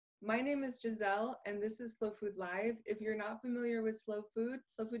My name is Giselle, and this is Slow Food Live. If you're not familiar with Slow Food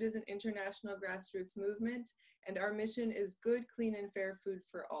is an international grassroots movement, and our mission is good, clean, and fair food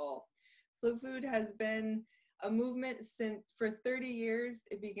for all. Slow Food has been a movement for 30 years.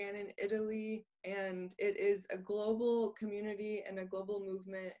 It began in Italy, and it is a global community and a global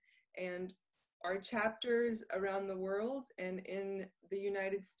movement, and our chapters around the world and in the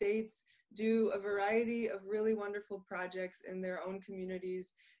United States do a variety of really wonderful projects in their own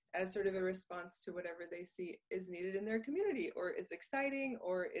communities as sort of a response to whatever they see is needed in their community or is exciting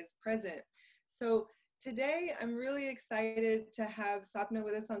or is present. So today I'm really excited to have Sapna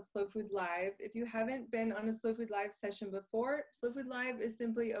with us on Slow Food Live. If you haven't been on a Slow Food Live session before, Slow Food Live is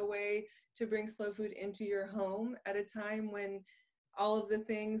simply a way to bring slow food into your home at a time when all of the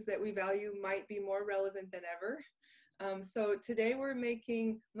things that we value might be more relevant than ever. So today we're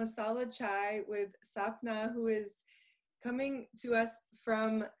making Masala chai with Sapna, who is coming to us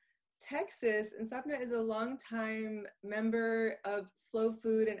from Texas. And Sapna is a longtime member of Slow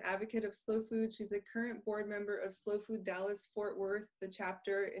Food and advocate of Slow Food. She's a current board member of Slow Food Dallas Fort Worth, the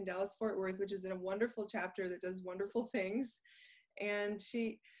chapter in Dallas Fort Worth, which is a wonderful chapter that does wonderful things. And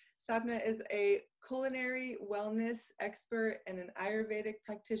Sapna is a culinary wellness expert and an Ayurvedic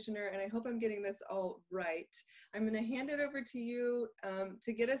practitioner, and I hope I'm getting this all right. I'm going to hand it over to you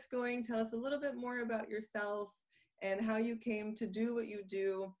to get us going. Tell us a little bit more about yourself and how you came to do what you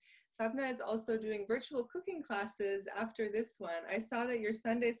do. Sapna is also doing virtual cooking classes after this one. I saw that your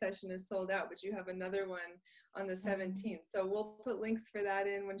Sunday session is sold out, but you have another one on the 17th. So we'll put links for that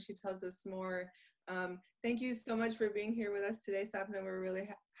in when she tells us more. Thank you so much for being here with us today, Sapna. We're really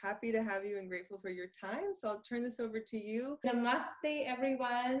happy to have you and grateful for your time. So I'll turn this over to you. Namaste,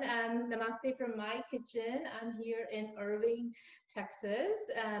 everyone. Namaste from my kitchen. I'm here in Irving, Texas.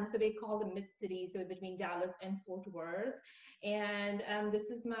 So they call the Mid-City, so between Dallas and Fort Worth. And this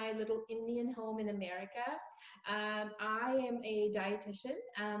is my little Indian home in America. I am a dietitian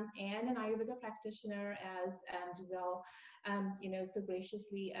and an Ayurveda practitioner, as Giselle so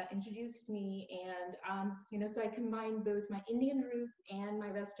graciously introduced me. And, so I combine both my Indian roots and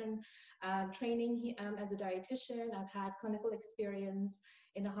my Western training as a dietitian. I've had clinical experience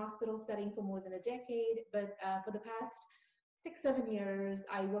in a hospital setting for more than a decade, but for the past 6-7 years,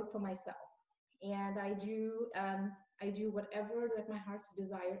 I work for myself. And I do whatever that my heart's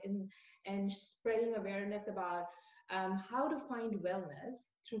desire and spreading awareness about how to find wellness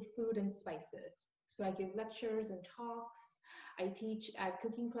through food and spices. So I give lectures and talks. I teach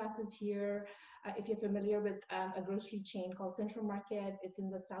cooking classes here. If you're familiar with a grocery chain called Central Market, it's in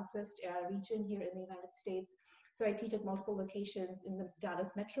the Southwest region here in the United States. So I teach at multiple locations in the Dallas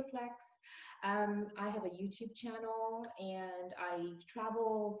Metroplex. I have a YouTube channel, and I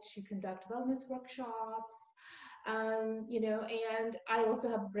travel to conduct wellness workshops. And I also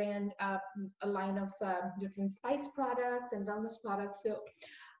have a line of different spice products and wellness products. So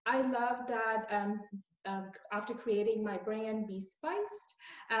I love that after creating my brand, Be Spiced,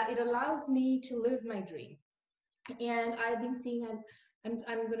 it allows me to live my dream. And I've been seeing, I'm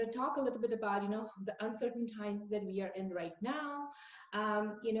going to talk a little bit about, the uncertain times that we are in right now,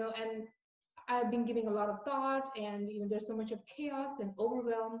 and I've been giving a lot of thought, and there's so much of chaos and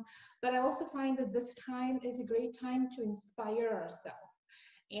overwhelm, but I also find that this time is a great time to inspire ourselves.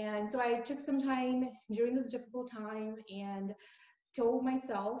 And so I took some time during this difficult time and told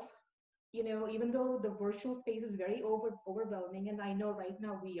myself, even though the virtual space is very overwhelming, and I know right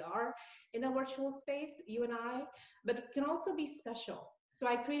now we are in a virtual space, you and I, but it can also be special. So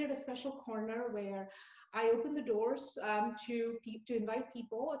I created a special corner where I open the doors to invite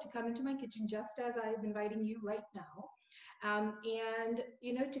people to come into my kitchen, just as I'm inviting you right now, and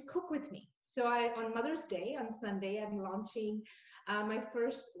to cook with me. So on Mother's Day, on Sunday, I'm launching my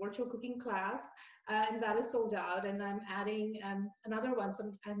first virtual cooking class, and that is sold out. And I'm adding another one,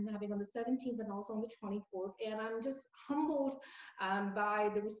 so I'm having on the 17th and also on the 24th. And I'm just humbled by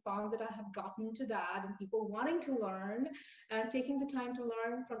the response that I have gotten to that, and people wanting to learn and taking the time to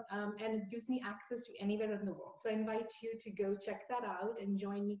learn from, and it gives me access to anywhere in the world. So I invite you to go check that out and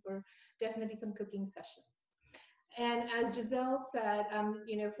join me for definitely some cooking sessions. And as Giselle said,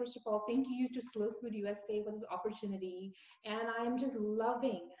 first of all, thank you to Slow Food USA for this opportunity. And I'm just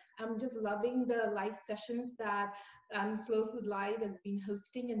loving the live sessions that Slow Food Live has been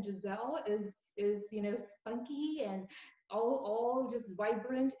hosting. And Giselle is spunky and all just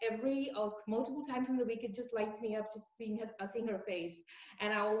vibrant multiple times in the week. It just lights me up just seeing her face.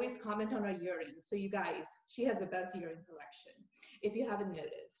 And I always comment on her earrings. So you guys, she has the best earring collection, if you haven't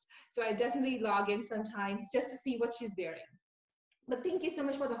noticed. So I definitely log in sometimes just to see what she's wearing. But thank you so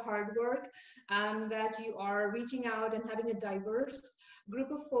much for the hard work that you are reaching out and having a diverse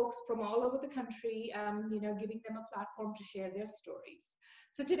group of folks from all over the country, giving them a platform to share their stories.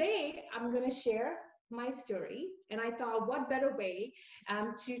 So today I'm going to share my story, and I thought what better way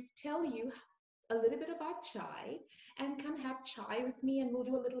to tell you a little bit about chai and come have chai with me, and we'll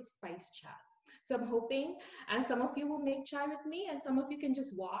do a little spice chat. So I'm hoping, and some of you will make chai with me, and some of you can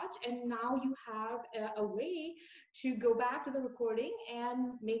just watch. And now you have a way to go back to the recording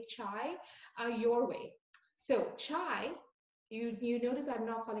and make chai your way. So chai, you notice I'm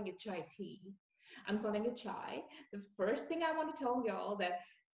not calling it chai tea. I'm calling it chai. The first thing I want to tell y'all that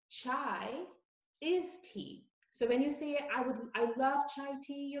chai is tea. So when you say I love chai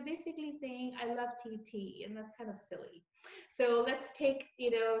tea, you're basically saying I love tea, and that's kind of silly. So let's take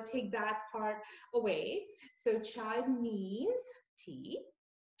that part away. So chai means tea.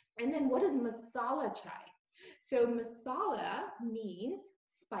 And then what is masala chai? So masala means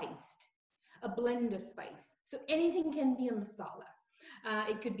spiced, a blend of spice. So anything can be a masala.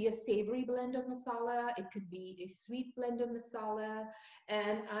 It could be a savory blend of masala. It could be a sweet blend of masala.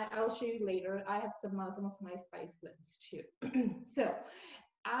 And I'll show you later. I have some of my spice blends too. So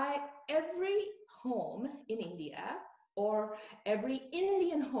every home in India, or every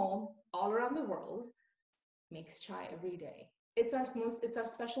Indian home all around the world, makes chai every day. It's our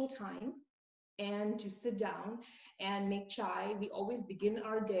special time, and to sit down and make chai. We always begin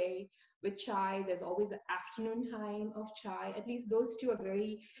our day with chai. There's always an afternoon time of chai. At least those two are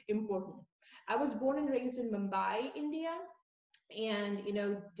very important. I was born and raised in Mumbai, India, and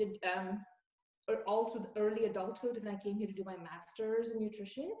did all through the early adulthood, and I came here to do my master's in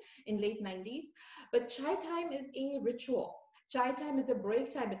nutrition in late 90s. But chai time is a ritual. Chai time is a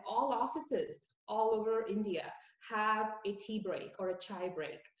break time, and all offices all over India have a tea break or a chai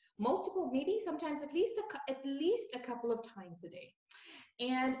break. Multiple, maybe sometimes at least a couple of times a day.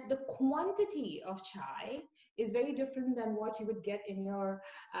 And the quantity of chai is very different than what you would get in your,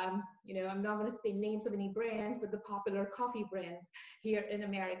 I'm not going to say names of any brands, but the popular coffee brands here in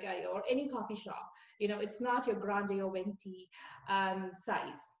America, or any coffee shop. It's not your grande or venti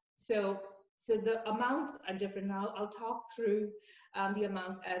size. So the amounts are different. Now I'll talk through the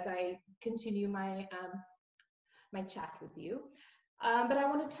amounts as I continue my chat with you. But I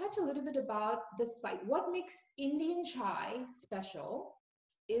want to touch a little bit about the spice. What makes Indian chai special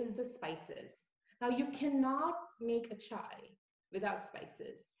is the spices. Now, you cannot make a chai without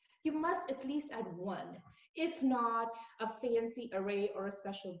spices. You must at least add one, if not a fancy array or a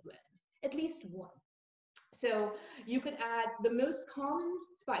special blend, at least one. So you could add the most common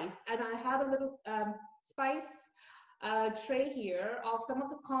spice, and I have a little spice tray here of some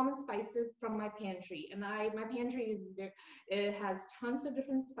of the common spices from my pantry. And my pantry it has tons of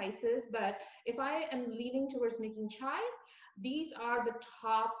different spices, but if I am leaning towards making chai, these are the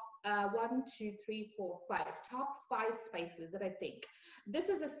top 1, 2, 3, 4, 5 top 5 spices that I think. This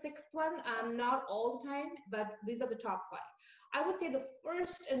is the 6th one, not all the time, but these are the top 5. I would say the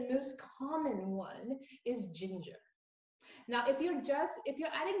first and most common one is ginger. Now, if you're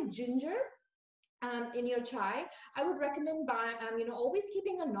adding ginger in your chai, I would recommend always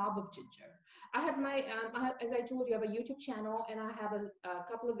keeping a knob of ginger. I have as I told you, I have a YouTube channel, and I have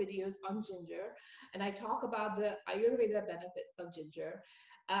a couple of videos on ginger, and I talk about the Ayurveda benefits of ginger.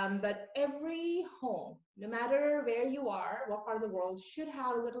 But every home, no matter where you are, what part of the world, should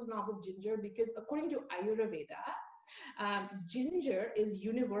have a little knob of ginger, because according to Ayurveda, ginger is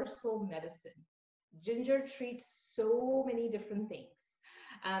universal medicine. Ginger treats so many different things.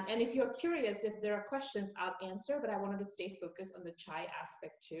 And if you're curious, if there are questions, I'll answer, but I wanted to stay focused on the chai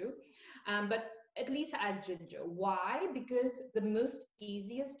aspect too. But at least add ginger. Why? Because the most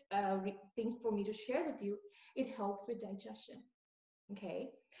easiest thing for me to share with you, it helps with digestion. Okay,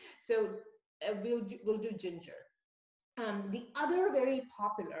 so we'll do ginger. The other very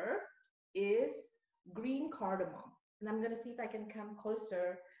popular is green cardamom. And I'm going to see if I can come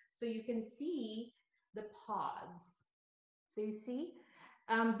closer so you can see the pods. So you see,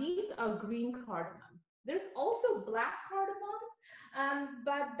 these are green cardamom. There's also black cardamom,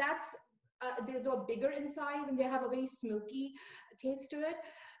 but these are bigger in size, and they have a very smoky taste to it.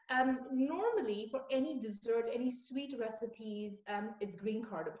 Normally, for any dessert, any sweet recipes, it's green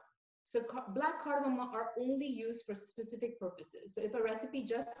cardamom. So black cardamom are only used for specific purposes. So if a recipe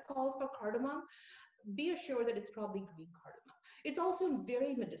just calls for cardamom, be assured that it's probably green cardamom. It's also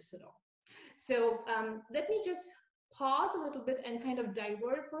very medicinal. So let me just pause a little bit and kind of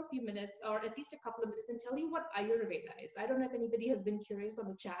divert for a few minutes, or at least a couple of minutes, and tell you what Ayurveda is. I don't know if anybody has been curious on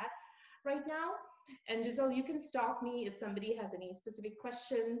the chat right now. And Giselle, you can stop me if somebody has any specific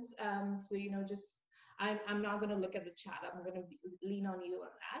questions. So, I'm not going to look at the chat. I'm going to lean on you on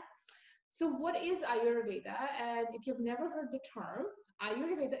that. So what is Ayurveda? And if you've never heard the term,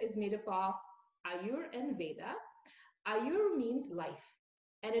 Ayurveda is made up of Ayur and Veda. Ayur means life.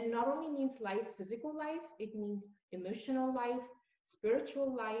 And it not only means life, physical life, it means emotional life,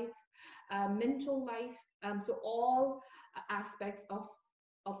 spiritual life, mental life. So all aspects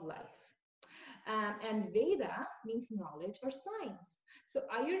of life. And Veda means knowledge or science. So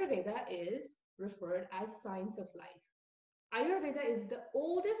Ayurveda is referred as science of life. Ayurveda is the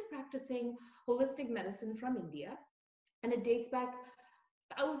oldest practicing holistic medicine from India, and it dates back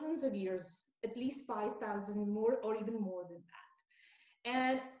thousands of years, at least 5,000 more or even more than that.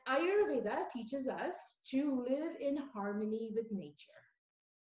 And Ayurveda teaches us to live in harmony with nature.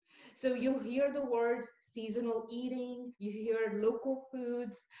 So you hear the words seasonal eating, you hear local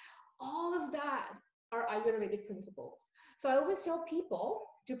foods, all of that are Ayurvedic principles. So I always tell people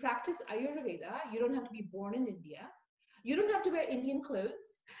to practice Ayurveda, you don't have to be born in India. You don't have to wear Indian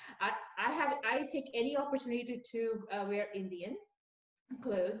clothes. I take any opportunity to wear Indian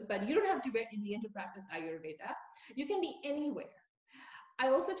clothes, but you don't have to wear Indian to practice Ayurveda. You can be anywhere. I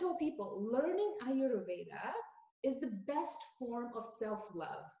also tell people learning Ayurveda is the best form of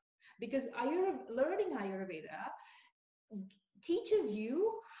self-love, because learning Ayurveda teaches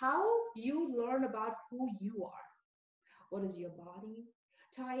you how you learn about who you are. What is your body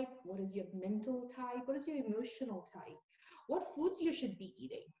type? What is your mental type? What is your emotional type? What foods you should be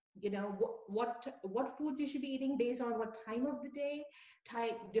eating? You know, what foods you should be eating based on what time of the day,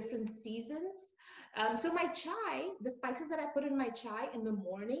 different seasons. So my chai, the spices that I put in my chai in the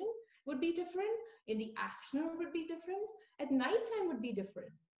morning would be different. In the afternoon would be different. At nighttime would be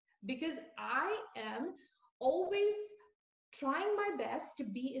different. Because I am always trying my best to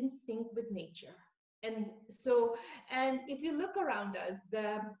be in sync with nature. And if you look around us,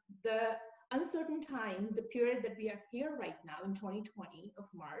 the uncertain time, the period that we are here right now in 2020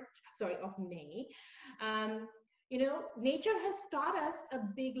 of May, nature has taught us a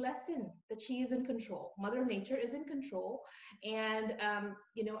big lesson that she is in control. Mother Nature is in control. And,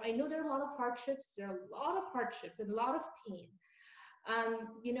 I know there are a lot of hardships. There are a lot of hardships and a lot of pain.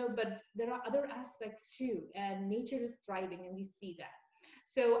 But there are other aspects too, and nature is thriving, and we see that.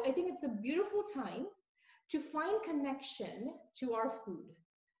 So I think it's a beautiful time to find connection to our food,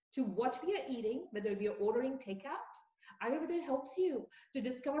 to what we are eating, whether we are ordering takeout. Ayurveda helps you to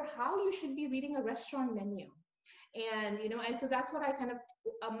discover how you should be reading a restaurant menu. And so that's what I kind of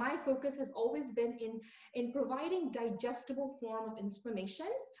my focus has always been in providing digestible form of information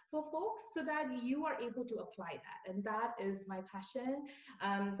for folks so that you are able to apply that. And that is my passion.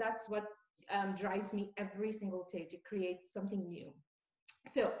 That's what drives me every single day to create something new.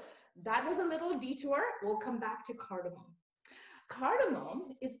 So that was a little detour. We'll come back to cardamom.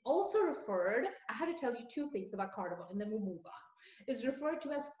 Cardamom is also referred, I had to tell you two things about cardamom and then we'll move on. It's referred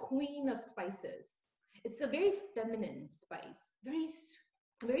to as queen of spices. It's a very feminine spice, very,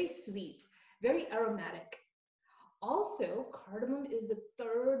 very sweet, very aromatic. Also, cardamom is the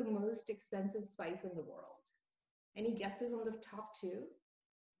third most expensive spice in the world. Any guesses on the top two?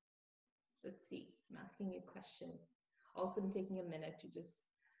 Let's see, I'm asking you a question. Also, I'm taking a minute to just,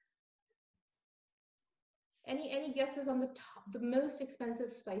 any guesses on the most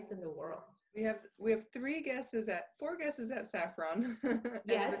expensive spice in the world? We have four guesses at saffron.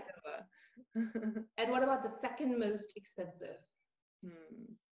 Yes. And what about the second most expensive?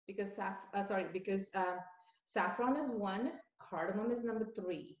 Because saffron is one, cardamom is number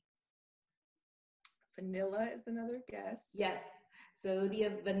 3. Vanilla is another guess. Yes. So the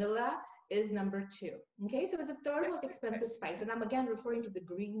vanilla is number 2. Okay, so it's the third most expensive spice, and I'm again referring to the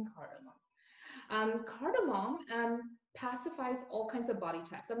green cardamom. Cardamom pacifies all kinds of body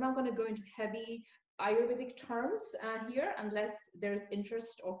types. I'm not going to go into heavy Ayurvedic terms here unless there's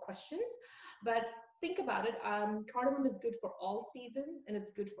interest or questions, but think about it. Cardamom is good for all seasons and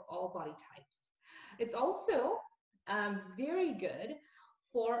it's good for all body types. It's also very good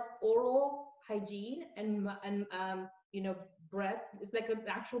for oral hygiene and breath. It's like a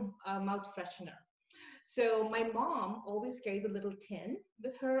natural mouth freshener. So my mom always carries a little tin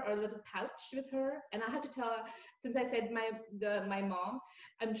with her or a little pouch with her, and I have to tell her, since I said my mom,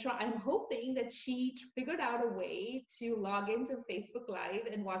 I'm hoping that she figured out a way to log into Facebook Live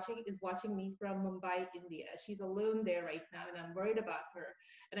and is watching me from Mumbai, India. She's alone there right now, and I'm worried about her.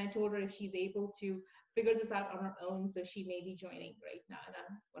 And I told her if she's able to figure this out on her own, so she may be joining right now. And I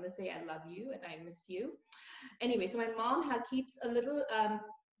want to say I love you and I miss you. Anyway, so my mom keeps a little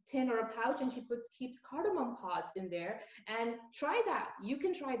tin or a pouch, and she keeps cardamom pods in there. And try that. You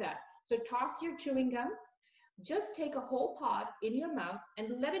can try that. So toss your chewing gum, Just take a whole pod in your mouth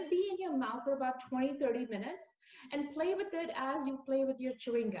and let it be in your mouth for about 20-30 minutes and play with it as you play with your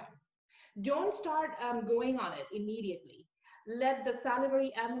chewing gum. Don't start going on it immediately. Let the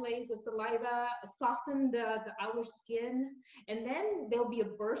salivary amylase, the saliva, soften the outer skin, and then there'll be a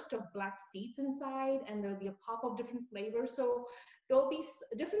burst of black seeds inside, and there'll be a pop of different flavors. So there'll be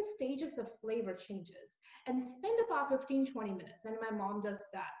different stages of flavor changes. And spend about 15-20 minutes. And my mom does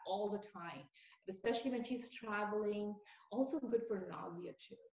that all the time, especially when she's traveling. Also good for nausea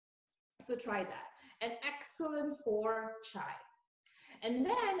too. So try that. And excellent for chai. And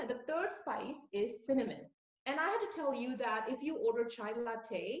then the third spice is cinnamon. And I have to tell you that if you order chai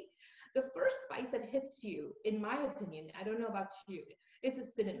latte, the first spice that hits you, in my opinion, I don't know about you, is the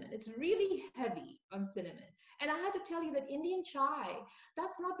cinnamon. It's really heavy on cinnamon. And I have to tell you that Indian chai,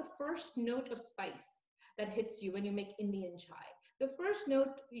 that's not the first note of spice that hits you when you make Indian chai. The first note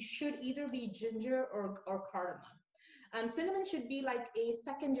should either be ginger or cardamom. Cinnamon should be like a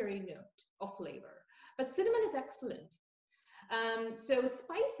secondary note of flavor. But cinnamon is excellent. So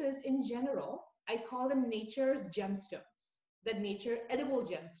spices in general, I call them nature's gemstones, that nature edible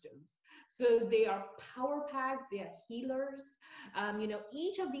gemstones. So they are power packed, they are healers.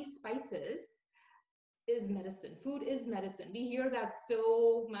 Each of these spices is medicine. Food is medicine. We hear that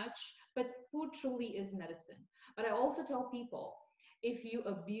so much, but food truly is medicine. But I also tell people, if you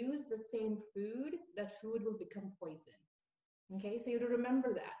abuse the same food, that food will become poison. Okay, so you have to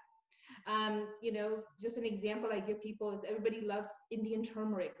remember that. Just an example I give people is everybody loves Indian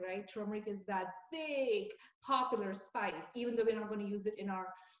turmeric, right? Turmeric is that big popular spice, even though we're not going to use it in our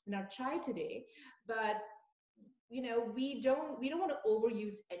chai today. But we don't want to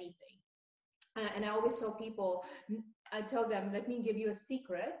overuse anything. And I always tell people, I tell them, let me give you a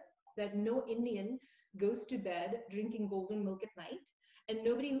secret, that no Indian goes to bed drinking golden milk at night. And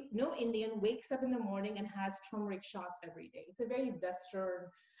no Indian wakes up in the morning and has turmeric shots every day. It's a very Western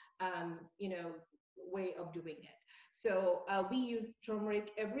way of doing it. So we use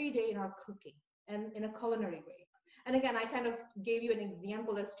turmeric every day in our cooking and in a culinary way. And again, I kind of gave you an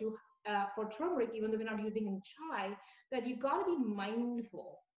example as to for turmeric, even though we're not using in chai, that you got to be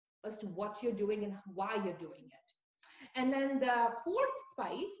mindful as to what you're doing and why you're doing it. And then the fourth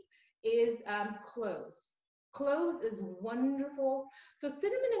spice is cloves. Cloves is wonderful. So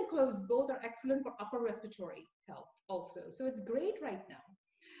cinnamon and cloves both are excellent for upper respiratory health also. So it's great right now.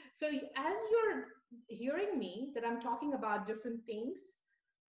 So as you're hearing me that I'm talking about different things,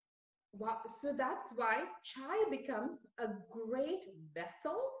 so that's why chai becomes a great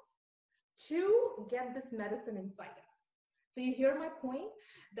vessel to get this medicine inside us. So you hear my point,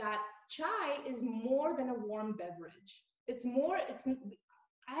 that chai is more than a warm beverage.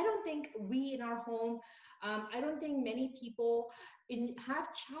 I don't think we in our home, I don't think many people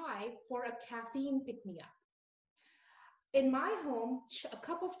have chai for a caffeine pick-me-up. In my home, a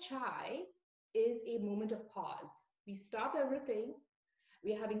cup of chai is a moment of pause. We stop everything.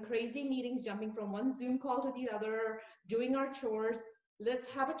 We're having crazy meetings, jumping from one Zoom call to the other, doing our chores. Let's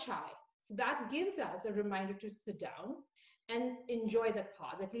have a chai. So that gives us a reminder to sit down and enjoy that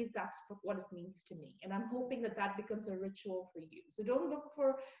pause. At least that's what it means to me. And I'm hoping that that becomes a ritual for you. So don't look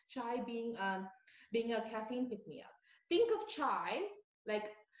for chai being a caffeine pick-me-up. Think of chai like,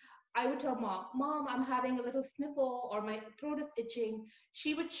 I would tell mom, I'm having a little sniffle or my throat is itching.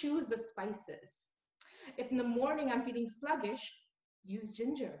 She would choose the spices. If in the morning I'm feeling sluggish, use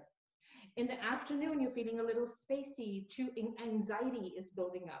ginger. In the afternoon, you're feeling a little spacey, anxiety is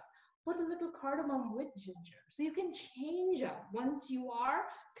building up. Put a little cardamom with ginger. So you can change up once you are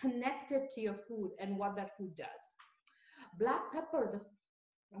connected to your food and what that food does. Black pepper,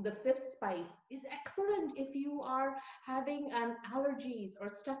 the fifth spice, is excellent if you are having allergies or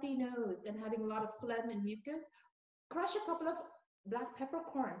stuffy nose and having a lot of phlegm and mucus. Crush a couple of black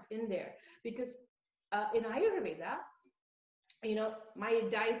peppercorns in there, because in Ayurveda, my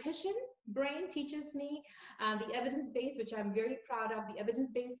dietitian brain teaches me the evidence-based, which I'm very proud of, the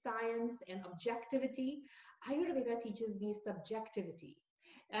evidence-based science and objectivity. Ayurveda teaches me subjectivity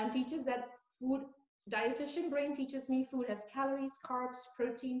and teaches that dietitian brain teaches me food has calories, carbs,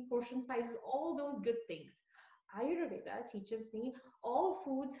 protein, portion sizes, all those good things. Ayurveda teaches me all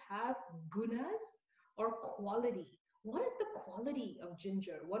foods have gunas or quality. What is the quality of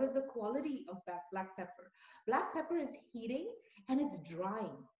ginger? What is the quality of black pepper? Black pepper is heating and it's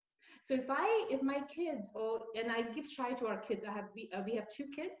drying. So if my kids, and I give chai to our kids, we have two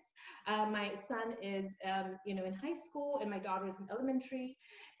kids. My son is in high school and my daughter is in elementary,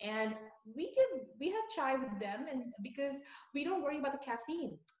 and we have chai with them, and because we don't worry about the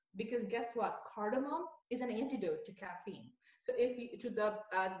caffeine, because guess what, cardamom is an antidote to caffeine. So to the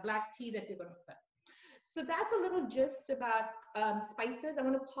black tea that we're going to put. So that's a little gist about spices. I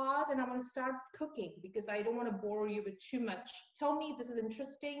want to pause and I want to start cooking because I don't want to bore you with too much. Tell me if this is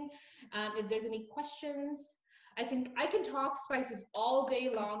interesting. If there's any questions, I can talk spices all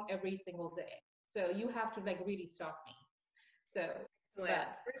day long, every single day. So you have to like really stop me. So, Excellent.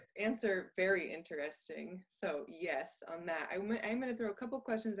 but First answer, very interesting. So yes, on that. I'm going to throw a couple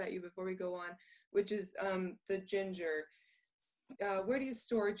questions at you before we go on, which is the ginger. Where do you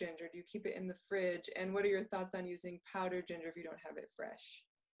store ginger? Do you keep it in the fridge? And what are your thoughts on using powdered ginger if you don't have it fresh?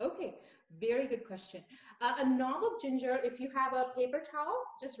 okay, very good question. A knob of ginger, if you have a paper towel,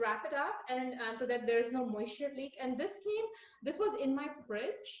 just wrap it up and so that there's no moisture leak. And this was in my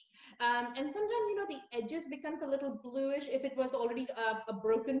fridge. And sometimes, the edges becomes a little bluish if it was already a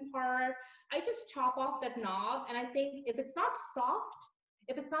broken part. I just chop off that knob. And I think if it's not soft,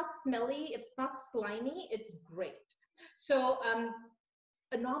 if it's not smelly, if it's not slimy, it's great. So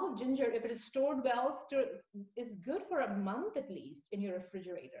a knob of ginger, if it is stored well, is good for a month at least in your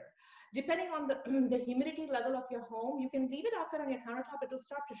refrigerator. Depending on the, the humidity level of your home, you can leave it outside on your countertop. It'll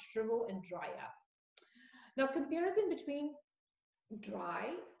start to shrivel and dry up. Now, comparison between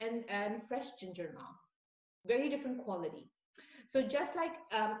dry and fresh ginger knob, very different quality. So just like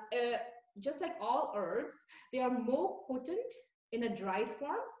all herbs, they are more potent in a dried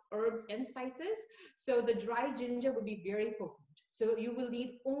form, herbs and spices. So the dry ginger would be very potent. So you will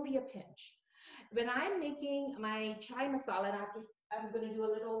need only a pinch. When I'm making my chai masala, and I'm going to do a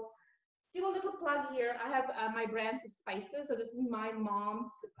little plug here. I have my brands of spices. So this is my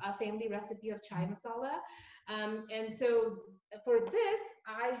mom's family recipe of chai masala. And so for this,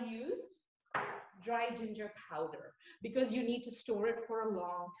 I used dry ginger powder because you need to store it for a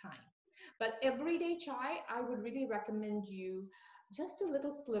long time. But everyday chai, I would really recommend you just a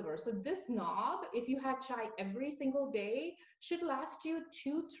little sliver. So this knob, if you had chai every single day, should last you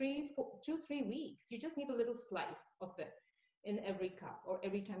 2, 3 weeks. You just need a little slice of it in every cup or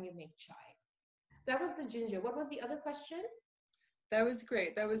every time you make chai. That was the ginger. What was the other question? That was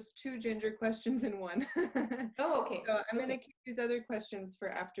great. That was 2 ginger questions in one. Oh, okay. So I'm Okay. going to keep these other questions for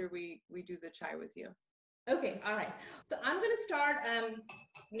after we do the chai with you. Okay, all right. So I'm going to start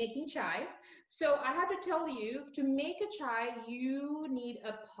making chai. So I have to tell you, to make a chai, you need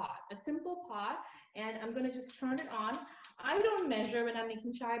a pot, a simple pot, and I'm going to just turn it on. I don't measure when I'm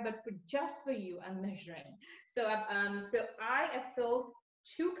making chai, but just for you, I'm measuring. So I have filled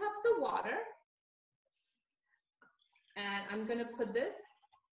 2 cups of water, and I'm going to put this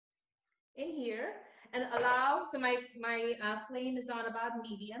in here and allow. So my flame is on about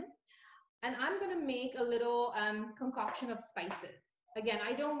medium. And I'm going to make a little concoction of spices. Again,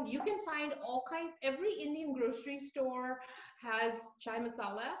 you can find all kinds, every Indian grocery store has chai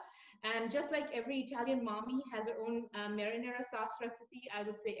masala. And just like every Italian mommy has her own marinara sauce recipe, I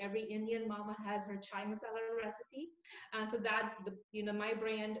would say every Indian mama has her chai masala recipe. So that, my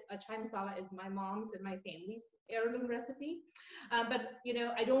brand, chai masala, is my mom's and my family's heirloom recipe. But,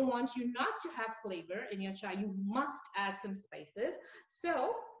 I don't want you not to have flavor in your chai. You must add some spices.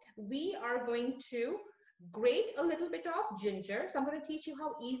 So we are going to grate a little bit of ginger. So I'm going to teach you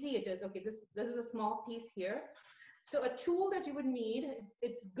how easy it is. Okay, this is a small piece here. So a tool that you would need,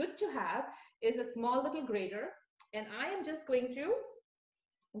 it's good to have, is a small little grater. And I am just going to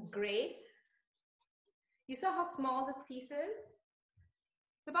grate. You saw how small this piece is?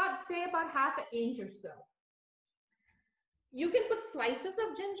 It's about, say, about half an inch or so. You can put slices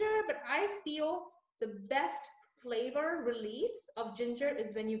of ginger, but I feel the best flavor release of ginger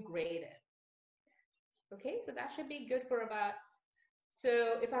is when you grate it. Okay, so that should be good for about,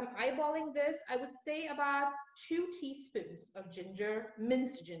 so if I'm eyeballing this, I would say about 2 teaspoons of ginger,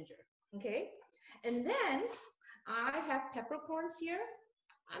 minced ginger. Okay, and then I have peppercorns here.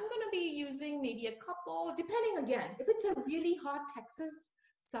 I'm going to be using maybe a couple, depending again. If it's a really hot Texas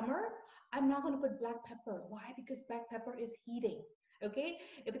summer, I'm not going to put black pepper. Why? Because black pepper is heating. Okay,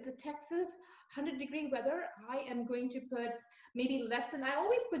 if it's a Texas 100-degree weather, I am going to put maybe less than, I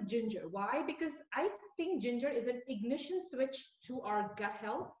always put ginger. Why? Because I think ginger is an ignition switch to our gut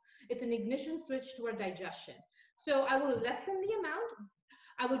health. It's an ignition switch to our digestion. So I will lessen the amount.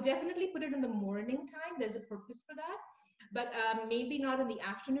 I will definitely put it in the morning time. There's a purpose for that. But maybe not in the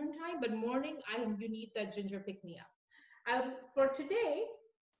afternoon time, but morning, you need that ginger pick-me-up. For today,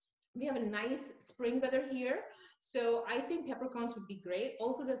 we have a nice spring weather here. So I think peppercorns would be great.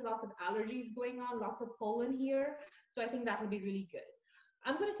 Also, there's lots of allergies going on, lots of pollen here. So I think that would be really good.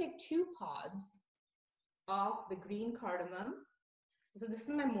 I'm going to take 2 pods of the green cardamom. So this is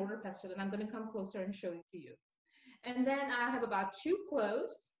my mortar pestle, and I'm going to come closer and show it to you. And then I have about 2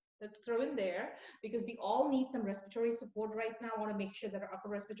 cloves. Let's throw in there because we all need some respiratory support right now. I want to make sure that our upper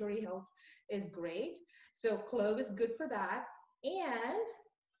respiratory health is great. So clove is good for that. And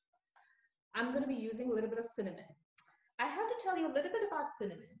I'm going to be using a little bit of cinnamon. I have to tell you a little bit about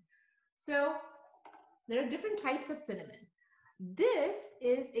cinnamon. So there are different types of cinnamon. This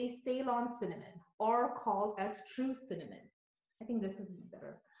is a Ceylon cinnamon, or called as true cinnamon. I think this is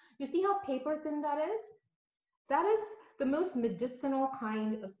better. You see how paper thin that is? That is the most medicinal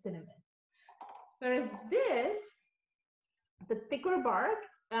kind of cinnamon. Whereas this, the thicker bark,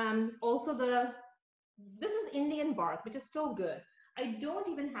 this is Indian bark, which is still good. I don't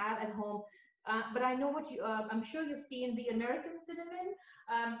even have at home, but I know what I'm sure you've seen the American cinnamon,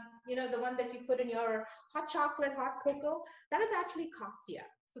 you know, the one that you put in your hot chocolate, hot cocoa. That is actually cassia.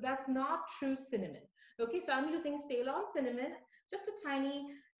 So that's not true cinnamon. Okay, so I'm using Ceylon cinnamon, just a tiny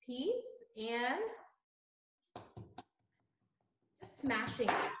piece, and just smashing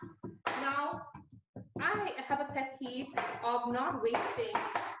it. Now, I have a pet peeve of not wasting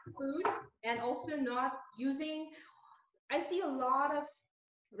food and also not using, I see a lot of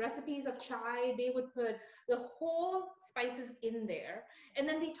recipes of chai, they would put the whole spices in there and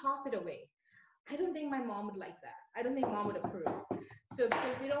then they toss it away. I don't think my mom would like that. I don't think mom would approve. So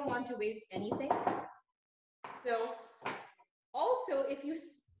because we don't want to waste anything. So also if you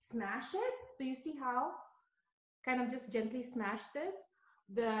smash it, so you see how kind of just gently smash this,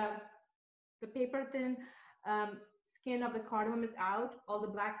 the paper thin skin of the cardamom is out, all the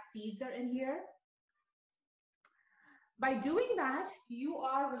black seeds are in here. By doing that, you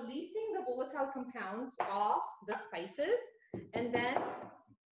are releasing the volatile compounds of the spices, and then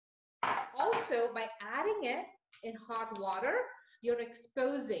also by adding it in hot water, you're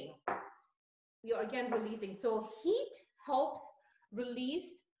exposing, you're again releasing. So heat helps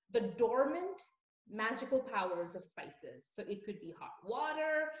release the dormant magical powers of spices. So it could be hot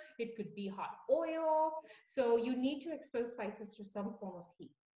water, it could be hot oil. So you need to expose spices to some form of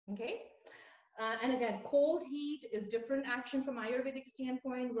heat, okay? And again, cold heat is different action from Ayurvedic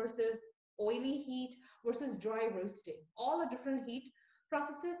standpoint versus oily heat versus dry roasting. All are different heat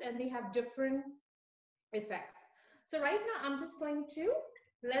processes and they have different effects. So right now I'm just going to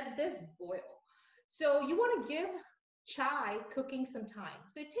let this boil. So you want to give chai cooking some time.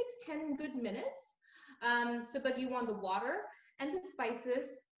 So it takes 10 good minutes. But you want the water and the spices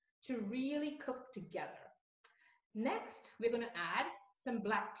to really cook together. Next, we're going to add some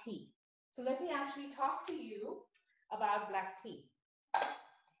black tea. So let me actually talk to you about black tea.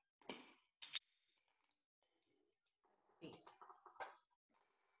 See.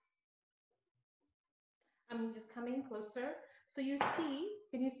 I'm just coming closer. So you see,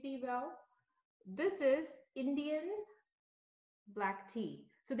 can you see well? This is Indian black tea.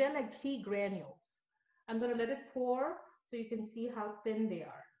 So they're like tea granules. I'm going to let it pour so you can see how thin they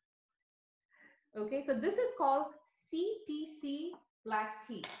are. Okay, so this is called CTC black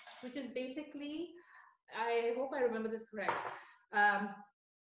tea, which is basically, I hope I remember this correct,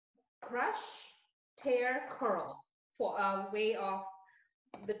 crush, tear, curl, for a way of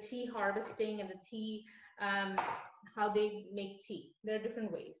the tea harvesting and the tea, how they make tea. There are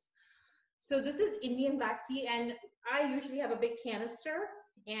different ways. So this is Indian black tea, and I usually have a big canister,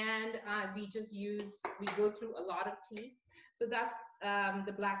 and we go through a lot of tea. So that's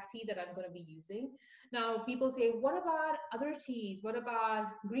the black tea that I'm going to be using. Now people say, what about other teas? What about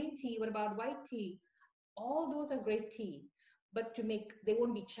green tea? What about white tea? All those are great tea, but they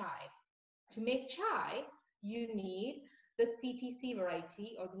won't be chai. To make chai, you need the CTC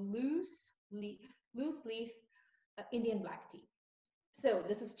variety, or the loose leaf Indian black tea. So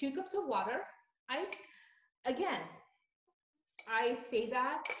this is 2 cups of water. I say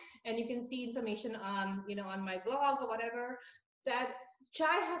that, and you can see information on, on my blog or whatever, that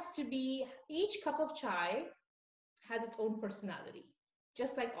chai has to be, each cup of chai has its own personality,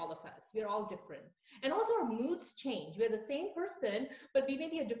 just like all of us. We're all different. And also our moods change. We're the same person, but we may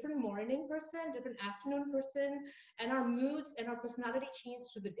be a different morning person, different afternoon person, and our moods and our personality change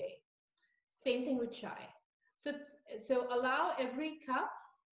through the day. Same thing with chai. So allow every cup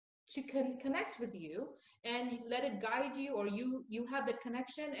to connect with you and let it guide you, or you have that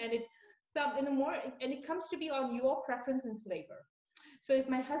connection, and it comes to be on your preference and flavor. So if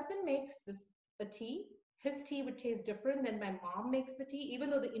my husband makes a tea, his tea would taste different than my mom makes the tea, even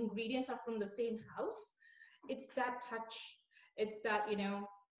though the ingredients are from the same house. It's that touch. It's that,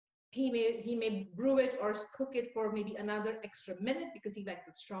 he may brew it or cook it for maybe another extra minute because he likes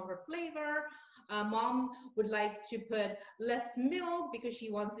a stronger flavor. Mom would like to put less milk because she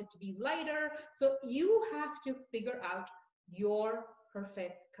wants it to be lighter. So you have to figure out your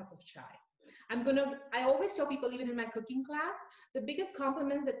perfect cup of chai. I always tell people, even in my cooking class, the biggest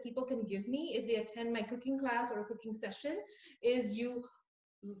compliments that people can give me if they attend my cooking class or a cooking session is you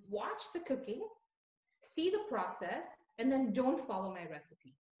watch the cooking, see the process, and then don't follow my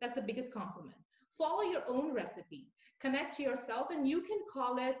recipe. That's the biggest compliment. Follow your own recipe, connect to yourself, and you can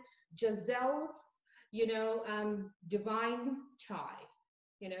call it Giselle's, divine chai.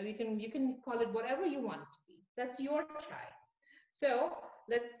 You can call it whatever you want it to be. That's your chai. So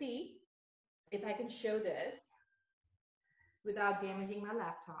let's see if I can show this without damaging my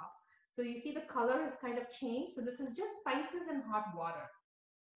laptop. So you see the color has kind of changed. So this is just spices and hot water.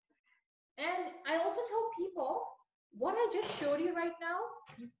 And I also tell people, what I just showed you right now,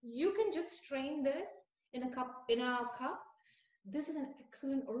 you can just strain this in a cup. This is an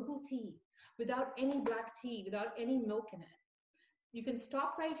excellent herbal tea without any black tea, without any milk in it. You can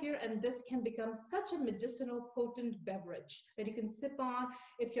stop right here, and this can become such a medicinal, potent beverage that you can sip on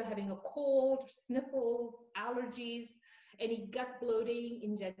if you're having a cold, sniffles, allergies, any gut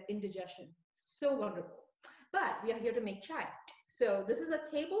bloating, indigestion. So wonderful. But we are here to make chai. So this is a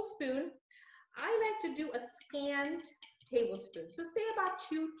tablespoon. I like to do a scanned tablespoon. So say about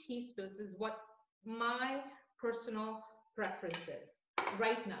 2 teaspoons is what my personal preference is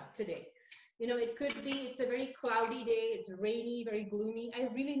right now, today. It could be, it's a very cloudy day, it's rainy, very gloomy. I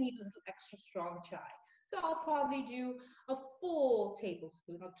really need a little extra strong chai. So I'll probably do a full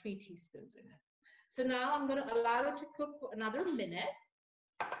tablespoon or 3 teaspoons in it. So now I'm going to allow it to cook for another minute.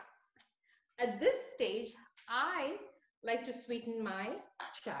 At this stage, I like to sweeten my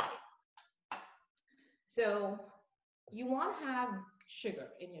chai. So you want to have sugar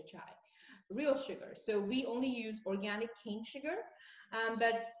in your chai, real sugar. So we only use organic cane sugar.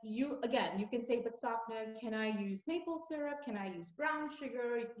 But you can say, but Sapna, can I use maple syrup? Can I use brown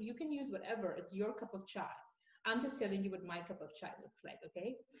sugar? You can use whatever. It's your cup of chai. I'm just telling you what my cup of chai looks like,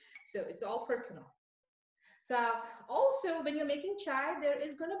 okay? So it's all personal. So also, when you're making chai, there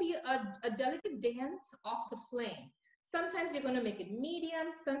is going to be a delicate dance of the flame. Sometimes you're going to make it medium.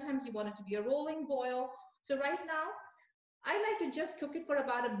 Sometimes you want it to be a rolling boil. So right now, I like to just cook it for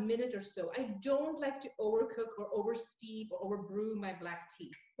about a minute or so. I don't like to overcook or oversteep or overbrew my black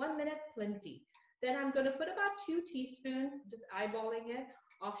tea. 1 minute, plenty. Then I'm going to put about 2 teaspoons, just eyeballing it,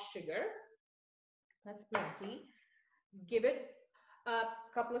 of sugar. That's plenty. Give it a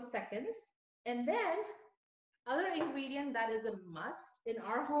couple of seconds. And then other ingredient that is a must in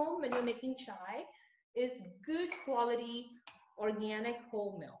our home when you're making chai is good quality organic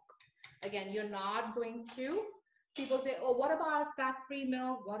whole milk. Again, you're not going to, people say, oh, what about fat-free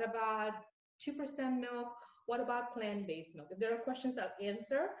milk? What about 2% milk? What about plant-based milk? If there are questions, I'll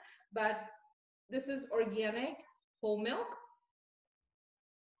answer, but this is organic whole milk,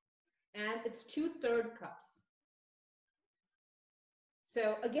 and it's 2/3 cups.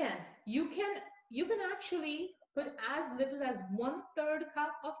 So again, you can actually put as little as 1/3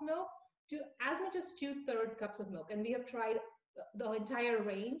 cup of milk to as much as 2/3 cups of milk. And we have tried the entire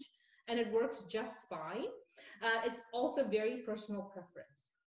range, and it works just fine. It's also very personal preference.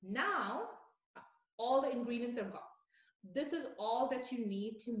 Now, all the ingredients are gone. This is all that you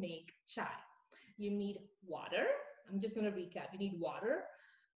need to make chai. You need water. I'm just going to recap. You need water,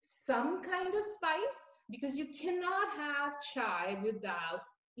 some kind of spice, because you cannot have chai without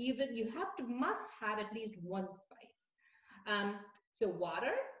must have at least one spice. So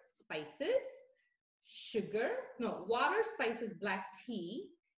water, spices, sugar, water, spices, black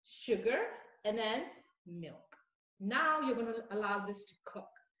tea, sugar, and then milk. Now you're going to allow this to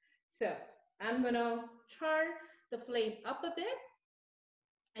cook. So I'm going to turn the flame up a bit,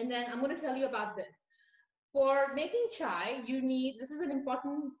 and then I'm going to tell you about this. For making chai, this is an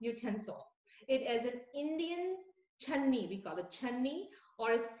important utensil. It is an Indian channi, we call it channi,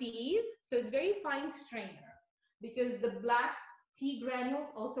 or a sieve. So it's very fine strainer, because the black tea granules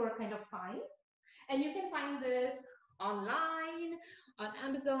also are kind of fine. And you can find this online, on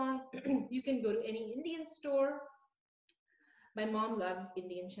Amazon. You can go to any Indian store. My mom loves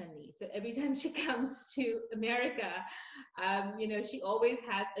Indian channi. So every time she comes to America, she always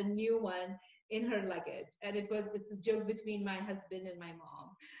has a new one in her luggage. And it's a joke between my husband and my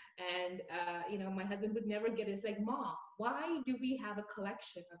mom. And, my husband would never get it. It's like, Mom, why do we have a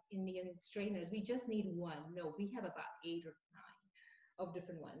collection of Indian strainers? We just need one. No, we have about 8 or 9 of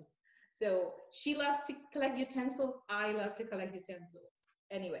different ones. So she loves to collect utensils. I love to collect utensils.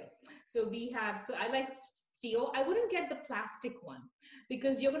 Anyway, so I like steel. I wouldn't get the plastic one,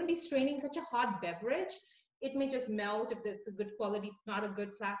 because you're going to be straining such a hot beverage. It may just melt if it's a good quality, not a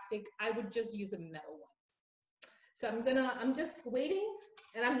good plastic. I would just use a metal one. So I'm just waiting,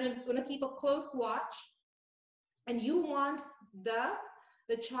 and I'm gonna keep a close watch. And you want the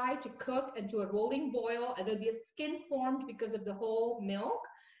the chai to cook and to a rolling boil, and there'll be a skin formed because of the whole milk.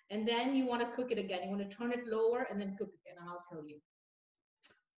 And then you want to cook it again. You want to turn it lower and then cook again, and I'll tell you.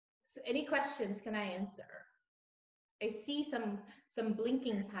 So any questions can I answer? I see some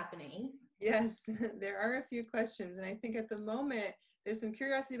blinkings happening. Yes, there are a few questions. And I think at the moment, there's some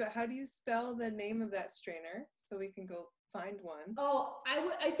curiosity about how do you spell the name of that strainer so we can go find one. Oh,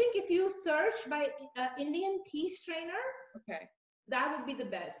 I think if you search by Indian tea strainer, okay, that would be the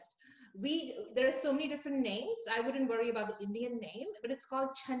best. There are so many different names. I wouldn't worry about the Indian name, but it's called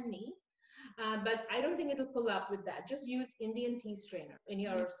Channi. But I don't think it'll pull up with that. Just use Indian tea strainer in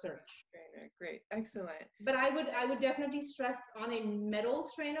your search. Strainer, great, excellent. But I would definitely stress on a metal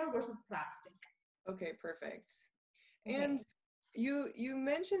strainer versus plastic. Okay, perfect. Okay. And you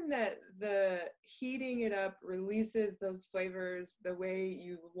mentioned that the heating it up releases those flavors the way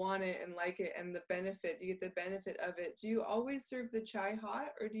you want it and like it, and the benefit, you get the benefit of it. Do you always serve the chai hot,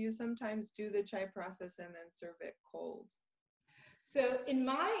 or do you sometimes do the chai process and then serve it cold? So in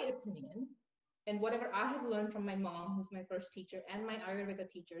my opinion, and whatever I have learned from my mom, who's my first teacher, and my Ayurveda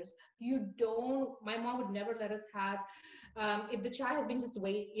teachers, my mom would never let us have, if the chai has been just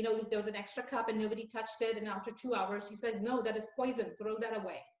if there was an extra cup and nobody touched it, and after 2 hours, she said, no, that is poison, throw that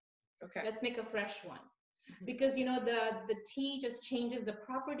away. Okay. Let's make a fresh one. Because, the tea just changes the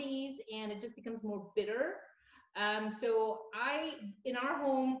properties and it just becomes more bitter. So in our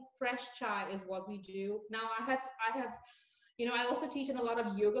home, fresh chai is what we do. Now I have I also teach in a lot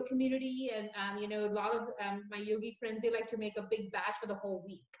of yoga community, and a lot of my yogi friends, they like to make a big batch for the whole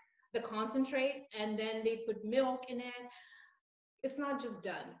week, the concentrate, and then they put milk in it. It's not just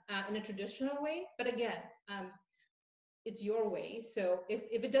done in a traditional way, but again, it's your way. So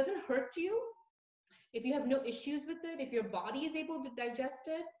if it doesn't hurt you, if you have no issues with it, if your body is able to digest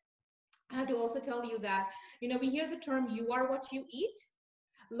it, I have to also tell you that, we hear the term, you are what you eat.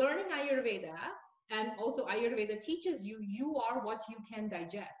 Learning Ayurveda, and also Ayurveda teaches you are what you can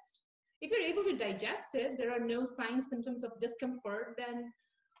digest. If you're able to digest it, there are no signs, symptoms of discomfort, then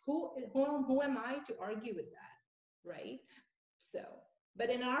who am I to argue with that, right? So, but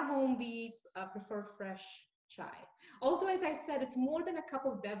in our home, we prefer fresh chai. Also, as I said, it's more than a cup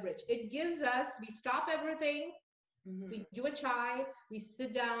of beverage. It gives us, we stop everything, we do a chai, we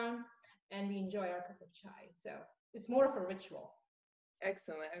sit down, and we enjoy our cup of chai. So it's more of a ritual.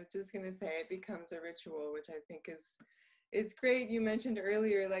 Excellent. I was just going to say it becomes a ritual, which I think is great. You mentioned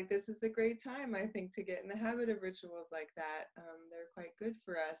earlier, like this is a great time, I think, to get in the habit of rituals like that. They're quite good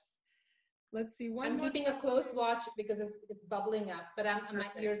for us. Let's see. I'm keeping a close watch because it's bubbling up, but my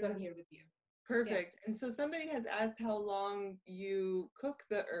ears are here with you. Perfect. Yeah. And so somebody has asked how long you cook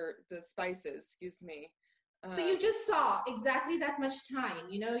the spices, excuse me. So you just saw exactly that much time.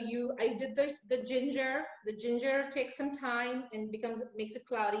 I did the ginger. The ginger takes some time and makes it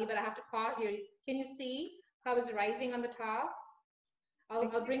cloudy, but I have to pause here. Can you see how it's rising on the top?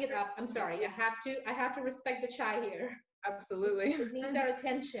 I'll bring it up. I'm sorry. I have to respect the chai here. Absolutely. It needs our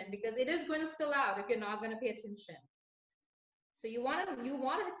attention because it is going to spill out if you're not going to pay attention. So you want it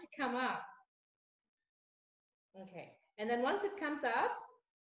to come up. Okay. And then once it comes up,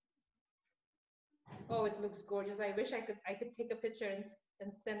 oh, it looks gorgeous. I wish I could take a picture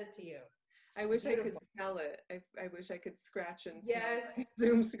and send it to you. I wish I could smell it. I wish I could scratch and smell my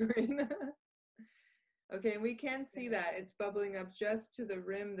Zoom screen. Okay, and we can see that it's bubbling up just to the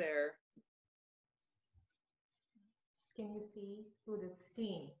rim there. Can you see? Ooh, the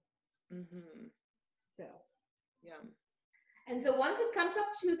steam. Mm-hmm. So. Yum. And so once it comes up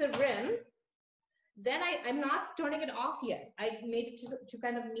to the rim, then I'm not turning it off yet. I made it to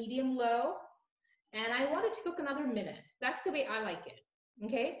kind of medium low. And I want it to cook another minute. That's the way I like it,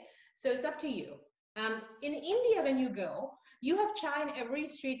 okay? So it's up to you. In India, when you go, you have chai in every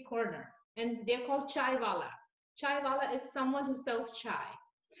street corner, and they're called chai wala. Chai wala is someone who sells chai.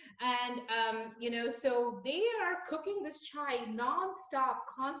 And, so they are cooking this chai non-stop,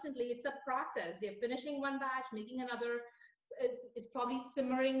 constantly. It's a process. They're finishing one batch, making another. It's probably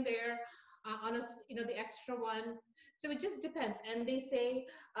simmering there on the extra one. So it just depends. And they say,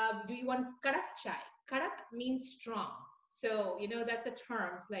 do you want kadak chai? Kadak means strong. So, that's a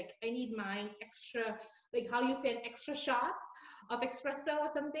term. It's like, I need mine extra, like how you say an extra shot of espresso or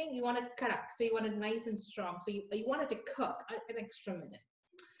something. You want it kadak. So you want it nice and strong. So you want it to cook an extra minute.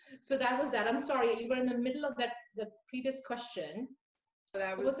 So that was that. I'm sorry, you were in the middle of the previous question.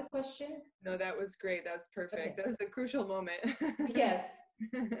 What was the question? No, that was great. That was perfect. Okay. That was a crucial moment. Yes.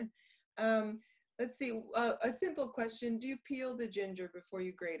 Let's see, a simple question. Do you peel the ginger before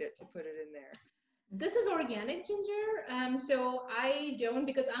you grate it to put it in there? This is organic ginger. So I don't,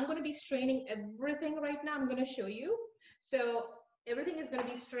 because I'm going to be straining everything right now. I'm going to show you. So everything is going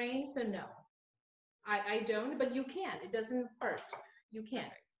to be strained, so no. I don't, but you can. It doesn't hurt. You can.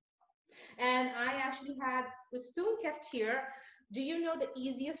 And I actually had the spoon kept here. Do you know the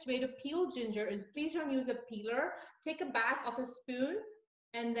easiest way to peel ginger is, please don't use a peeler. Take a back of a spoon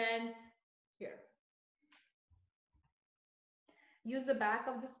and then here. Use the back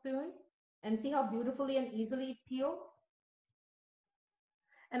of the spoon and see how beautifully and easily it peels.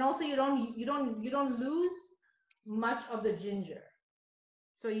 And also you don't lose much of the ginger.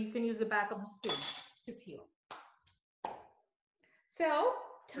 So you can use the back of the spoon to peel. So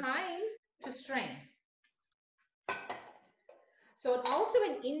time to strain. So also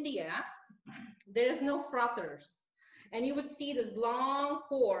in India, there is no frothers. And you would see this long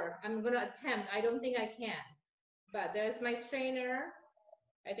pour. I'm going to attempt. I don't think I can. But there's my strainer.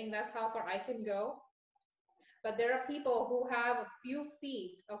 I think that's how far I can go. But there are people who have a few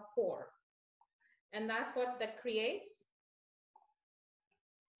feet of pour. And that's what that creates.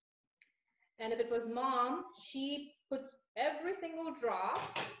 And if it was mom, she puts every single drop.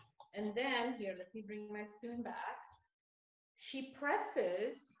 And then, here, let me bring my spoon back. She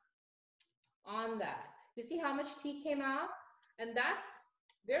presses on that. You see how much tea came out? And that's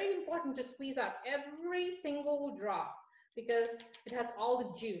very important to squeeze out every single drop because it has all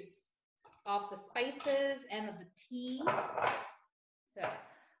the juice of the spices and of the tea.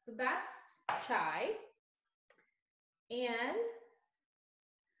 So that's chai. And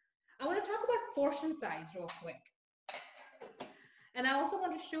I want to talk about portion size real quick. And I also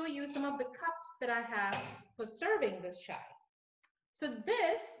want to show you some of the cups that I have for serving this chai. So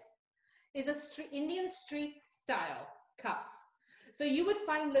this is a Indian street style cups. So you would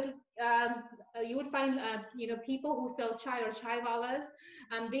find little, people who sell chai or chai walas.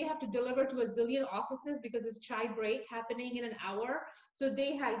 They have to deliver to a zillion offices because it's chai break happening in an hour. So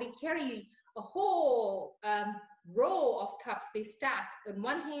they carry a whole row of cups. They stack in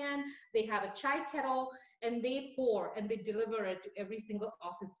one hand. They have a chai kettle and they pour and they deliver it to every single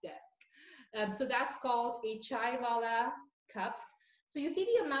office desk. So that's called a chai wala cups. So you see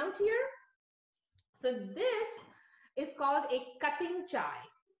the amount here? So this is called a cutting chai.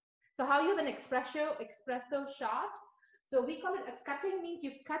 So how you have an espresso shot. So we call it a cutting, means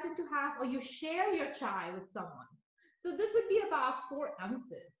you cut into half or you share your chai with someone. So this would be about 4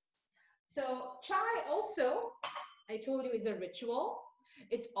 ounces. So chai also, I told you, is a ritual.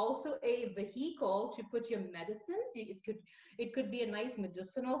 It's also a vehicle to put your medicines. It could be a nice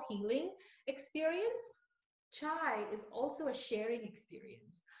medicinal healing experience. Chai is also a sharing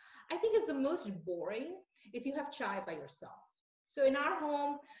experience. I think it's the most boring if you have chai by yourself. So in our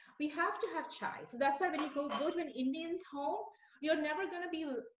home, we have to have chai. So that's why when you go to an Indian's home, you're never going to be,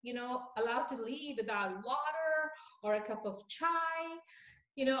 allowed to leave without water or a cup of chai.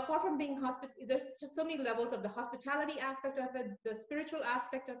 Apart from being there's just so many levels of the hospitality aspect of it, the spiritual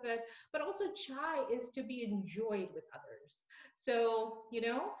aspect of it, but also chai is to be enjoyed with others. So,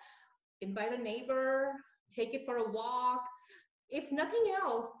 invite a neighbor, take it for a walk. If nothing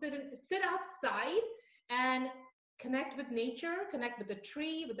else, sit outside and connect with nature, connect with the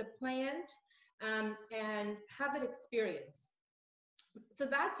tree, with the plant, and have an experience. So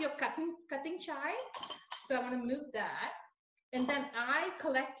that's your cutting chai. So I want to move that. And then I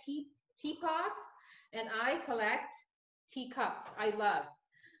collect teapots and I collect teacups. I love.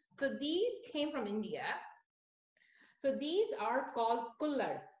 So these came from India. So these are called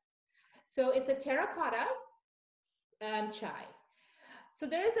kullar. So it's a terracotta chai. So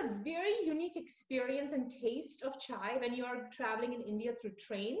there is a very unique experience and taste of chai when you are traveling in India through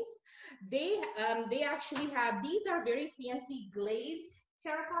trains. They actually have, these are very fancy glazed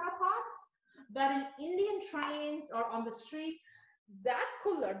terracotta pots, but in Indian trains or on the street, that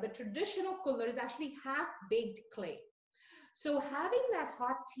cooler, the traditional cooler, is actually half-baked clay. So having that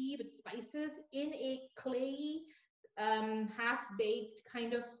hot tea with spices in a clayey, half-baked,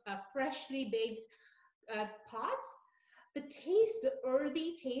 kind of freshly baked pots, the taste, the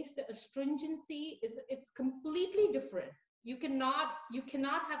earthy taste, the astringency it's completely different. You cannot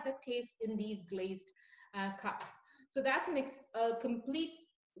have that taste in these glazed cups. So that's a complete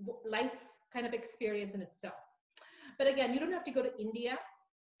life kind of experience in itself. But again, you don't have to go to India.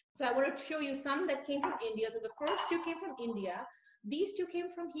 So I want to show you some that came from India. So the first 2 came from India. These 2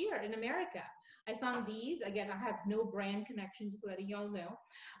 came from here in America. I found these. Again, I have no brand connection, just letting y'all know.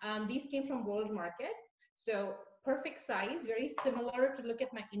 These came from World Market. So perfect size, very similar to look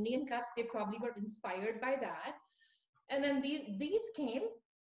at my Indian cups. They probably were inspired by that. And then these came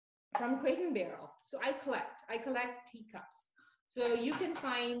from Crate and Barrel. So I collect teacups. So you can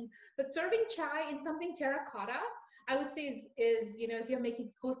find, but serving chai in something terracotta, I would say is if you're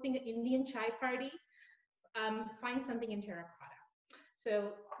hosting an Indian chai party, find something in terracotta.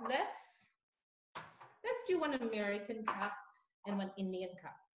 So let's do one American cup and one Indian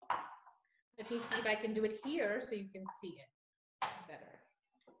cup. Let me see if I can do it here so you can see it better.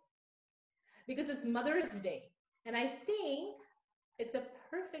 Because it's Mother's Day. And I think it's a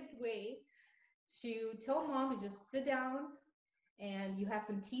perfect way to tell mom to just sit down and you have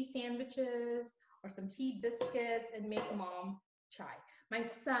some tea sandwiches or some tea biscuits and make mom chai. My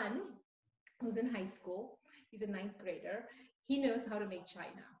son, who's in high school, he's a ninth grader, he knows how to make chai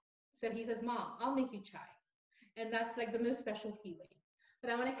now. So he says, Mom, I'll make you chai. And that's like the most special feeling.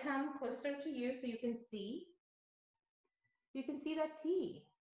 But I want to come closer to you so you can see. You can see that tea,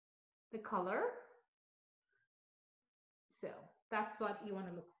 the color. So that's what you want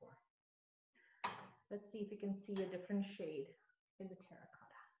to look for. Let's see if you can see a different shade in the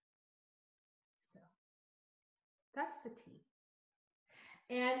terracotta. So that's the tea.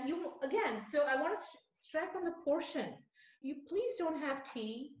 And you, again, so I want to stress on the portion. You please don't have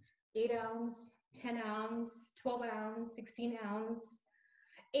tea, 8 ounce, 10 ounce, 12 ounce, 16 ounce.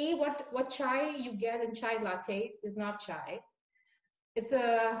 What chai you get in chai lattes is not chai. It's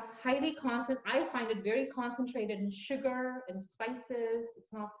a highly I find it very concentrated in sugar and spices.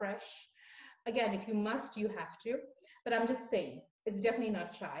 It's not fresh. Again, if you must, you have to. But I'm just saying, it's definitely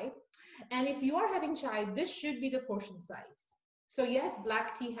not chai. And if you are having chai, this should be the portion size. So yes,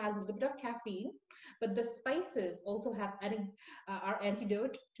 black tea has a little bit of caffeine, but the spices also have are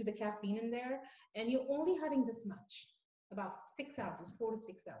antidote to the caffeine in there. And you're only having this much, about 6 ounces, 4 to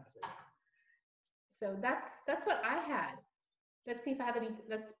 6 ounces. So that's what I had. Let's see if I have any,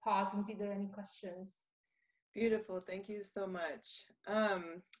 let's pause and see if there are any questions. Beautiful. Thank you so much.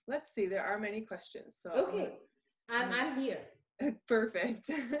 Let's see, there are many questions. So okay, I'm here. Perfect.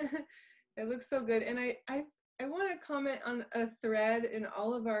 It looks so good. And I want to comment on a thread in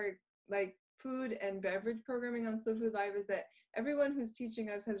all of our like food and beverage programming on Slow Food Live is that everyone who's teaching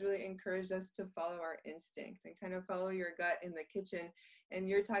us has really encouraged us to follow our instinct and kind of follow your gut in the kitchen. And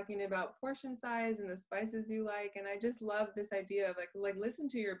you're talking about portion size and the spices you like. And I just love this idea of like listen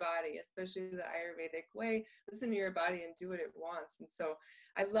to your body, especially the Ayurvedic way, listen to your body and do what it wants. And so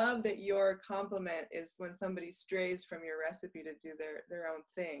I love that your compliment is when somebody strays from your recipe to do their own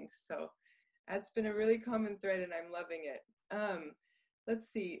thing. So that's been a really common thread and I'm loving it. Let's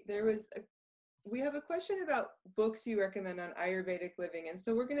see, we have a question about books you recommend on Ayurvedic living. And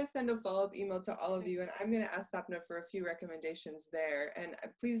so we're going to send a follow-up email to all of you. And I'm going to ask Sapna for a few recommendations there. And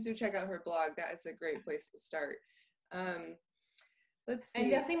please do check out her blog. That is a great place to start. Let's see.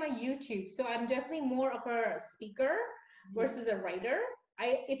 And definitely my YouTube. So I'm definitely more of a speaker versus a writer.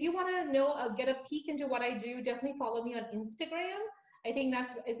 If you want to know, get a peek into what I do, definitely follow me on Instagram. I think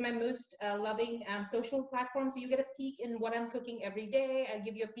is my most loving social platform. So you get a peek in what I'm cooking every day. I'll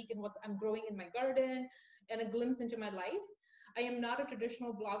give you a peek in what I'm growing in my garden and a glimpse into my life. I am not a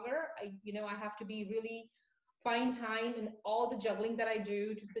traditional blogger. I have to be really find time in all the juggling that I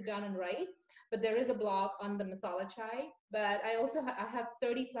do to sit down and write. But there is a blog on the Masala chai. But I also I have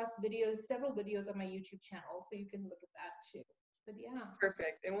 30 plus videos, several videos on my YouTube channel. So you can look at that too. But yeah.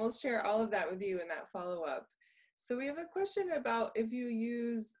 Perfect. And we'll share all of that with you in that follow-up. So we have a question about if you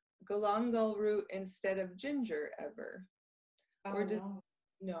use galangal root instead of ginger ever. Or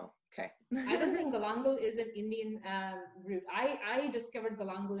no. Okay. I don't think galangal is an Indian root. I discovered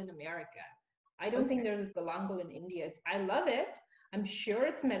galangal in America. I don't think there's galangal in India. I love it. I'm sure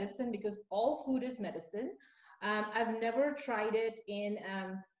it's medicine because all food is medicine. I've never tried it in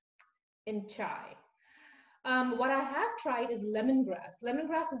chai. What I have tried is lemongrass.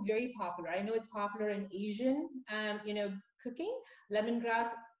 Lemongrass is very popular. I know it's popular in Asian, cooking. Lemongrass,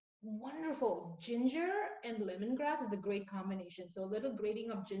 wonderful. Ginger and lemongrass is a great combination. So a little grating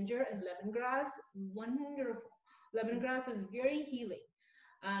of ginger and lemongrass, wonderful. Lemongrass is very healing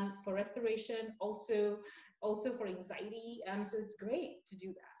for respiration, also for anxiety. So it's great to do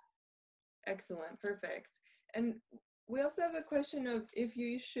that. Excellent, perfect. And we also have a question of if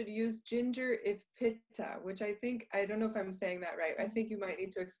you should use ginger if pitta, which I don't know if I'm saying that right. I think you might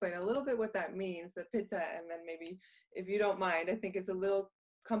need to explain a little bit what that means, the pitta, and then maybe, if you don't mind, I think it's a little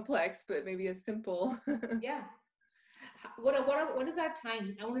complex, but maybe a simple. Yeah. What is our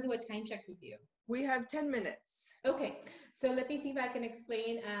time? I want to do a time check with you. We have 10 minutes. Okay, so let me see if I can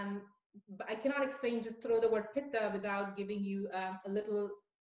explain. I cannot explain, just throw the word pitta without giving you a little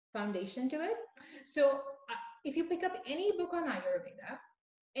foundation to it. So if you pick up any book on Ayurveda,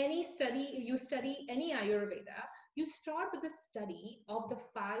 you study any Ayurveda, you start with the study of the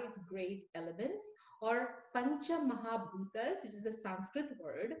 5 great elements or Pancha Mahabhutas, which is a Sanskrit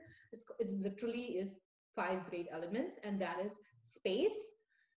word. It's literally is 5 great elements, and that is space,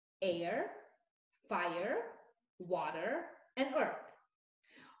 air, fire, water, and earth.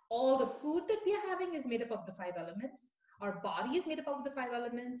 All the food that we are having is made up of the five elements. Our body is made up of the five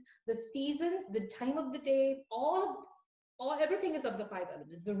elements. The seasons, the time of the day, everything is of the five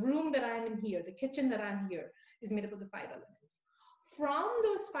elements. The room that I'm in here, the kitchen that I'm here is made up of the five elements. From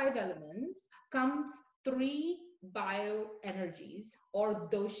those five elements comes three bioenergies or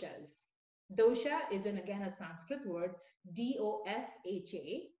doshas. Dosha is again a Sanskrit word,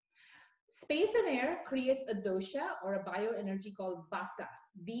 D-O-S-H-A. Space and air creates a dosha or a bioenergy called vata,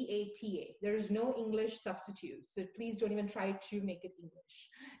 V-A-T-A. There is no English substitute, so please don't even try to make it English.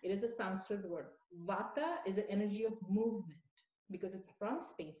 It is a Sanskrit word. Vata is an energy of movement because it's from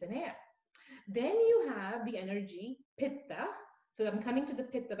space and air. Then you have the energy pitta. So I'm coming to the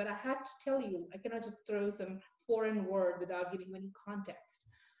pitta, but I had to tell you, I cannot just throw some foreign word without giving any context.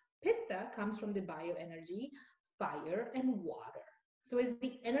 Pitta comes from the bioenergy, fire and water. So it's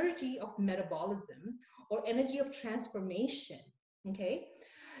the energy of metabolism or energy of transformation, okay?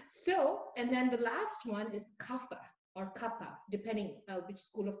 So, and then the last one is kapha or kapha, depending which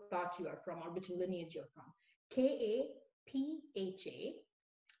school of thought you are from or which lineage you're from. K-A-P-H-A,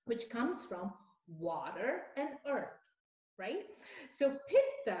 which comes from water and earth, right? So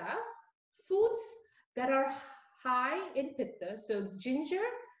pitta, foods that are high in pitta, so ginger,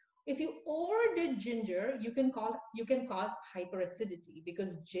 if you overdid ginger, you can cause hyperacidity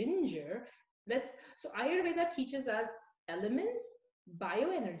because ginger, so Ayurveda teaches us elements,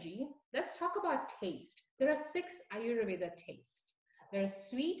 bioenergy. Let's talk about taste. There are 6 Ayurveda tastes. There's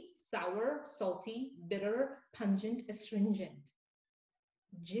sweet, sour, salty, bitter, pungent, astringent.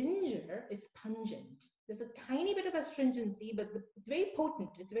 Ginger is pungent. There's a tiny bit of astringency, but it's very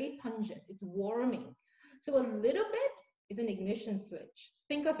potent. It's very pungent. It's warming. So a little bit is an ignition switch.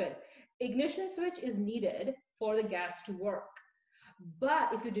 Think of it. Ignition switch is needed for the gas to work.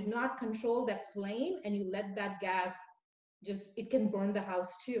 But if you did not control that flame and you let that gas it can burn the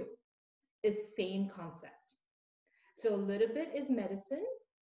house too. It's same concept. So a little bit is medicine.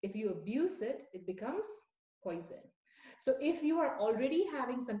 If you abuse it, it becomes poison. So if you are already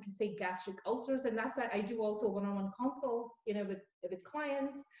having some, say, gastric ulcers, and that's why I do also one-on-one consults, with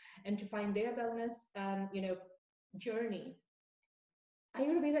clients and to find their wellness, journey.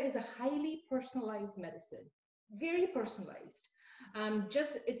 Ayurveda is a highly personalized medicine, very personalized.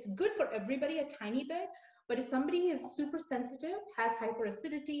 It's good for everybody a tiny bit, but if somebody is super sensitive, has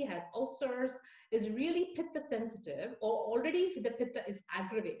hyperacidity, has ulcers, is really pitta sensitive, or already the pitta is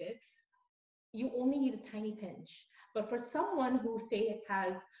aggravated, you only need a tiny pinch. But for someone who, say,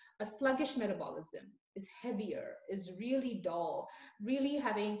 has a sluggish metabolism, is heavier, is really dull, really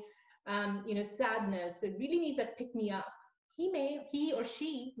having, sadness, it really needs that pick me up, he or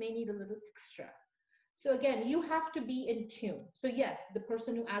she may need a little extra. So again, you have to be in tune. So yes, the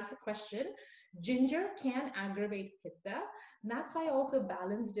person who asked the question, ginger can aggravate pitta. And that's why I also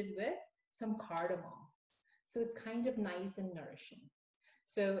balanced it with some cardamom. So it's kind of nice and nourishing.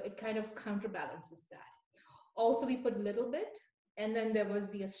 So it kind of counterbalances that. Also, we put a little bit, and then there was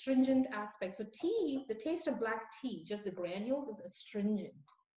the astringent aspect. So tea, the taste of black tea, just the granules, is astringent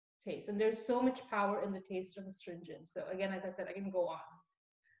taste. And there's so much power in the taste of astringent. So again, as I said, I can go on.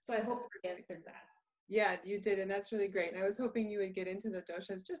 So I hope I answered that. Yeah, you did, and that's really great. And I was hoping you would get into the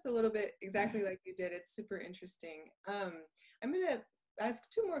doshas just a little bit, exactly like you did. It's super interesting. I'm going to ask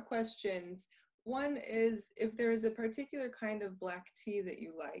 2 more questions. One is if there is a particular kind of black tea that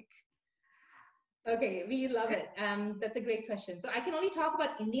you like. Okay, we love it. That's a great question. So I can only talk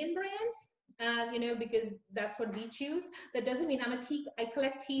about Indian brands, because that's what we choose. That doesn't mean I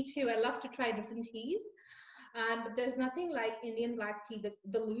collect tea too. I love to try different teas. But there's nothing like Indian black tea,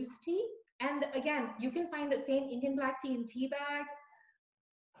 the loose tea. And again, you can find the same Indian black tea in tea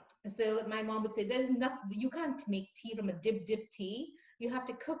bags. So my mom would say, you can't make tea from a dip tea. You have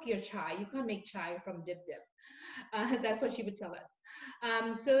to cook your chai. You can't make chai from dip. That's what she would tell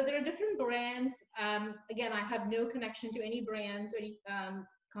us. So there are different brands. Again, I have no connection to any brands or any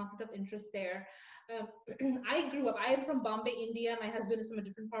conflict of interest there. I am from Bombay, India. My husband is from a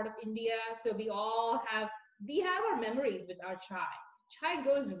different part of India. So we have our memories with our chai. Chai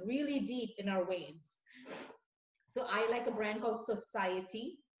goes really deep in our veins. So I like a brand called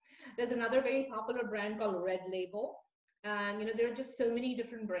Society. There's another very popular brand called Red Label. There are just so many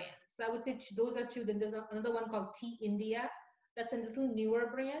different brands. So I would say those are 2. Then there's another one called Tea India. That's a little newer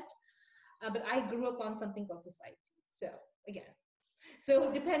brand. But I grew up on something called Society. So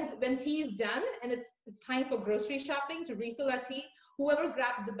it depends when tea is done and it's time for grocery shopping to refill our tea. Whoever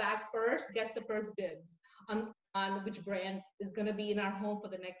grabs the bag first gets the first dibs on which brand is going to be in our home for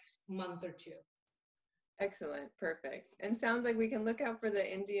the next month or 2. Excellent. Perfect. And sounds like we can look out for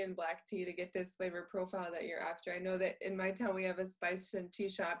the Indian black tea to get this flavor profile that you're after. I know that in my town we have a spice and tea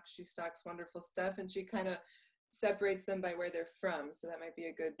shop. She stocks wonderful stuff, and she kind of separates them by where they're from. So that might be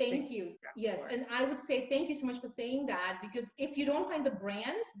a good thing Thank to you. look out Yes. for. And I would say thank you so much for saying that, because if you don't find the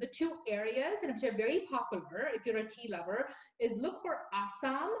brands, the two areas, and which are very popular, if you're a tea lover, is look for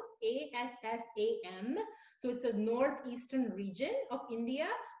Assam, ASSAM. So it's a northeastern region of India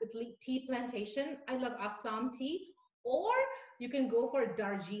with tea plantation. I love Assam tea. Or you can go for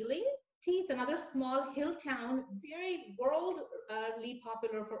Darjeeling tea. It's another small hill town, very worldly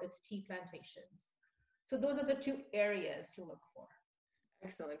popular for its tea plantations. So those are the two areas to look for.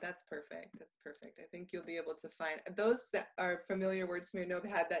 Excellent. That's perfect. That's perfect. I think you'll be able to find those that are familiar words to me. I know I've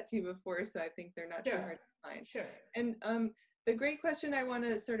had that tea before, so I think they're not too hard to find. Sure. And the great question I want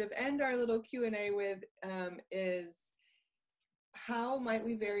to sort of end our little Q&A with is, how might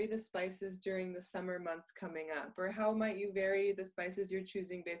we vary the spices during the summer months coming up? Or how might you vary the spices you're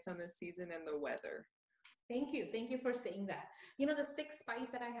choosing based on the season and the weather? Thank you. Thank you for saying that. You know, the 6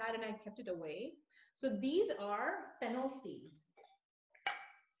 spice that I had and I kept it away. So these are fennel seeds.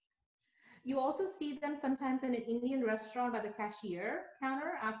 You also see them sometimes in an Indian restaurant by the cashier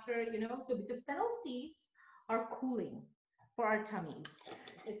counter after, you know, so because fennel seeds are cooling for our tummies.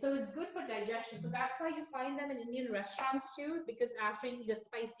 So it's good for digestion. So that's why you find them in Indian restaurants too, because after you eat a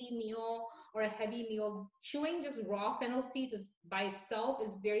spicy meal or a heavy meal, chewing just raw fennel seeds is, by itself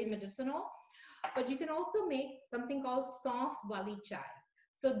is very medicinal. But you can also make something called Saunf Wali chai.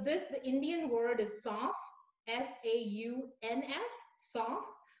 So this, the Indian word is Saunf, S-A-U-N-F, Saunf.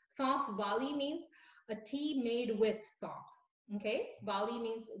 Saunf Wali means a tea made with saunf. Okay, Wali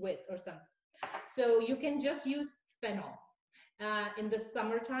means with or something. So you can just use fennel in the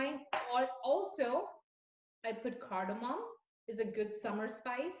summertime. Or also, I put cardamom, is a good summer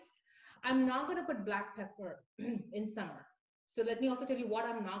spice. I'm not going to put black pepper in summer. So let me also tell you what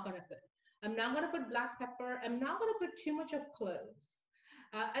I'm not going to put. I'm not going to put black pepper. I'm not going to put too much of cloves.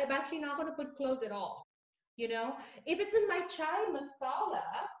 I'm actually not going to put cloves at all. You know, if it's in my chai masala,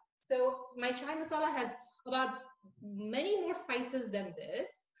 so my chai masala has about many more spices than this.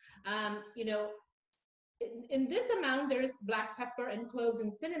 You know, in this amount, there is black pepper and cloves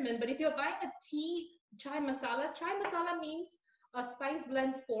and cinnamon. But if you're buying a tea chai masala means a spice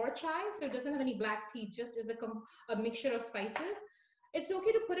blend for chai. So it doesn't have any black tea, just is a mixture of spices. It's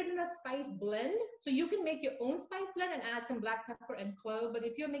okay to put it in a spice blend. So you can make your own spice blend and add some black pepper and clove. But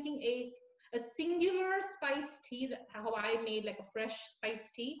if you're making a singular spice tea, how I made like a fresh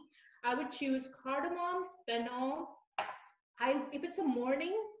spice tea, I would choose cardamom, fennel. If it's a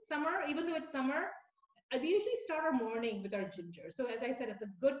morning summer, even though it's summer, we usually start our morning with our ginger. So as I said, it's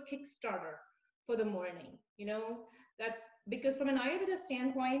a good kickstarter for the morning. You know, that's because from an Ayurveda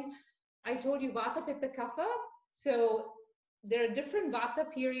standpoint, I told you Vata, Pitta, Kapha. So there are different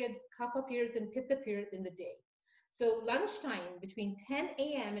Vata periods, Kapha periods, and Pitta periods in the day. So lunchtime between 10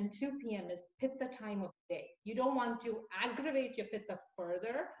 a.m. and 2 p.m. is Pitta time of the day. You don't want to aggravate your Pitta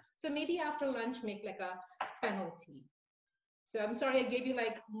further. So maybe after lunch, make like a fennel tea. So I'm sorry I gave you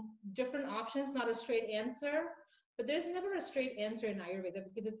like different options, not a straight answer, but there's never a straight answer in Ayurveda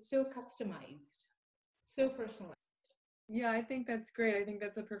because it's so customized, so personalized. Yeah, I think that's great. I think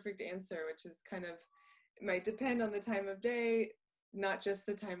that's a perfect answer, which is kind of, it might depend on the time of day, not just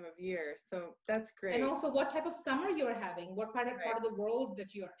the time of year. So that's great. And also what type of summer you're having, what part of the world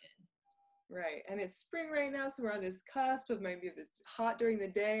that you're in. Right. And it's spring right now, so we're on this cusp of maybe it's hot during the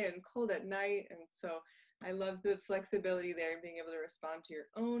day and cold at night. And so I love the flexibility there and being able to respond to your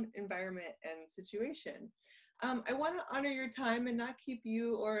own environment and situation. I want to honor your time and not keep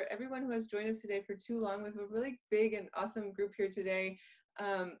you or everyone who has joined us today for too long. We have a really big and awesome group here today.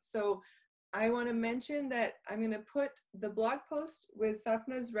 So I want to mention that I'm going to put the blog post with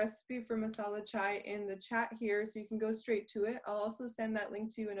Sapna's recipe for masala chai in the chat here, so you can go straight to it. I'll also send that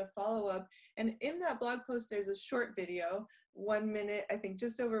link to you in a follow-up. And in that blog post, there's a short video, 1 minute, I think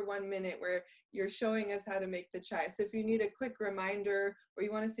just over 1 minute, where you're showing us how to make the chai. So if you need a quick reminder or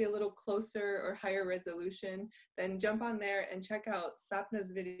you want to see a little closer or higher resolution, then jump on there and check out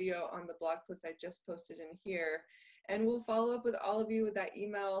Sapna's video on the blog post I just posted in here. And we'll follow up with all of you with that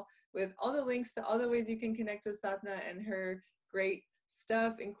email with all the links to all the ways you can connect with Sapna and her great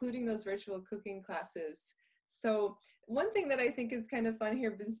stuff, including those virtual cooking classes. So one thing that I think is kind of fun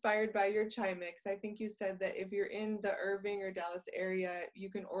here, inspired by your chai mix, I think you said that if you're in the Irving or Dallas area, you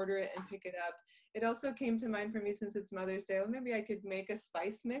can order it and pick it up. It also came to mind for me, since it's Mother's Day, well, maybe I could make a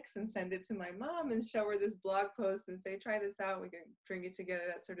spice mix and send it to my mom and show her this blog post and say, try this out, we can drink it together,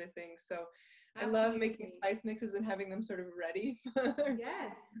 that sort of thing. So Absolutely. I love making spice mixes and having them sort of ready.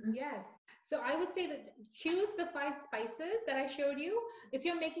 Yes, yes. So I would say that choose the 5 spices that I showed you. If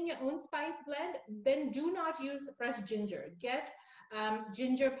you're making your own spice blend, then do not use fresh ginger. Get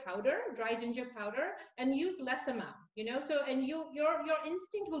ginger powder, dry ginger powder, and use less amount. So and your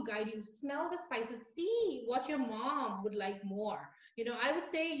instinct will guide you. Smell the spices, see what your mom would like more. I would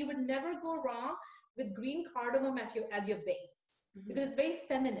say you would never go wrong with green cardamom as your base, because it's very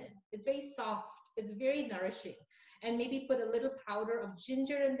feminine, it's very soft, it's very nourishing. And maybe put a little powder of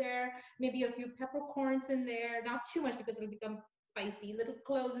ginger in there, maybe a few peppercorns in there, not too much because it'll become spicy, little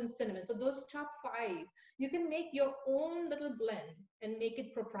cloves and cinnamon. So those top 5, you can make your own little blend and make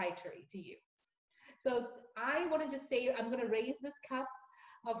it proprietary to you. So I want to just say, I'm going to raise this cup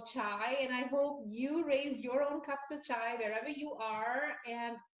of chai, and I hope you raise your own cups of chai wherever you are.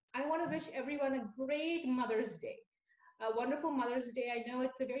 And I want to wish everyone a great Mother's Day, a wonderful Mother's Day. I know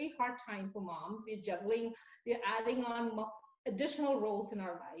it's a very hard time for moms. We're juggling, we're adding on additional roles in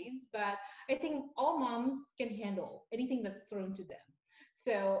our lives, but I think all moms can handle anything that's thrown to them.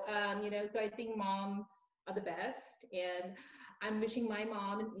 So, so I think moms are the best, and I'm wishing my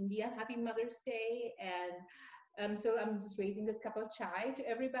mom in India happy Mother's Day. And so I'm just raising this cup of chai to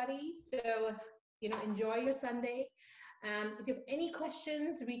everybody. So, enjoy your Sunday. If you have any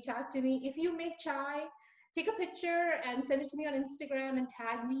questions, reach out to me. If you make chai, take a picture and send it to me on Instagram and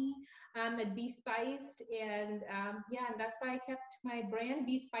tag me at Be Spiced. And and that's why I kept my brand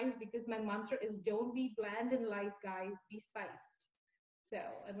Be Spiced, because my mantra is don't be bland in life, guys, be spiced. So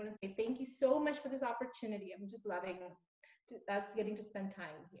I want to say thank you so much for this opportunity. I'm just loving us getting to spend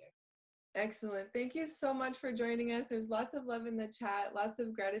time here. Excellent. Thank you so much for joining us. There's lots of love in the chat, lots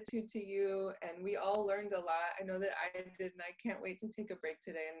of gratitude to you, and we all learned a lot. I know that I did, and I can't wait to take a break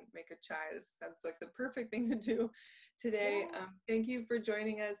today and make a chai. This sounds like the perfect thing to do today. Yeah. Thank you for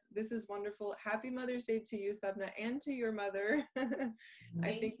joining us. This is wonderful. Happy Mother's Day to you, Sapna, and to your mother.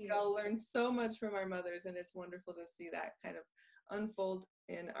 I think we all learned so much from our mothers, and it's wonderful to see that kind of unfold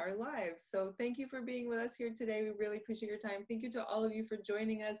in our lives. So thank you for being with us here today. We really appreciate your time. Thank you to all of you for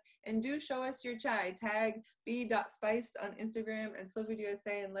joining us, and do show us your chai. Tag be.spiced on Instagram and Slow Food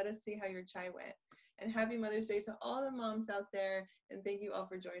USA and let us see how your chai went. And happy Mother's Day to all the moms out there, and thank you all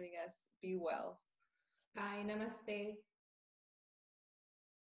for joining us. Be well. Bye. Namaste.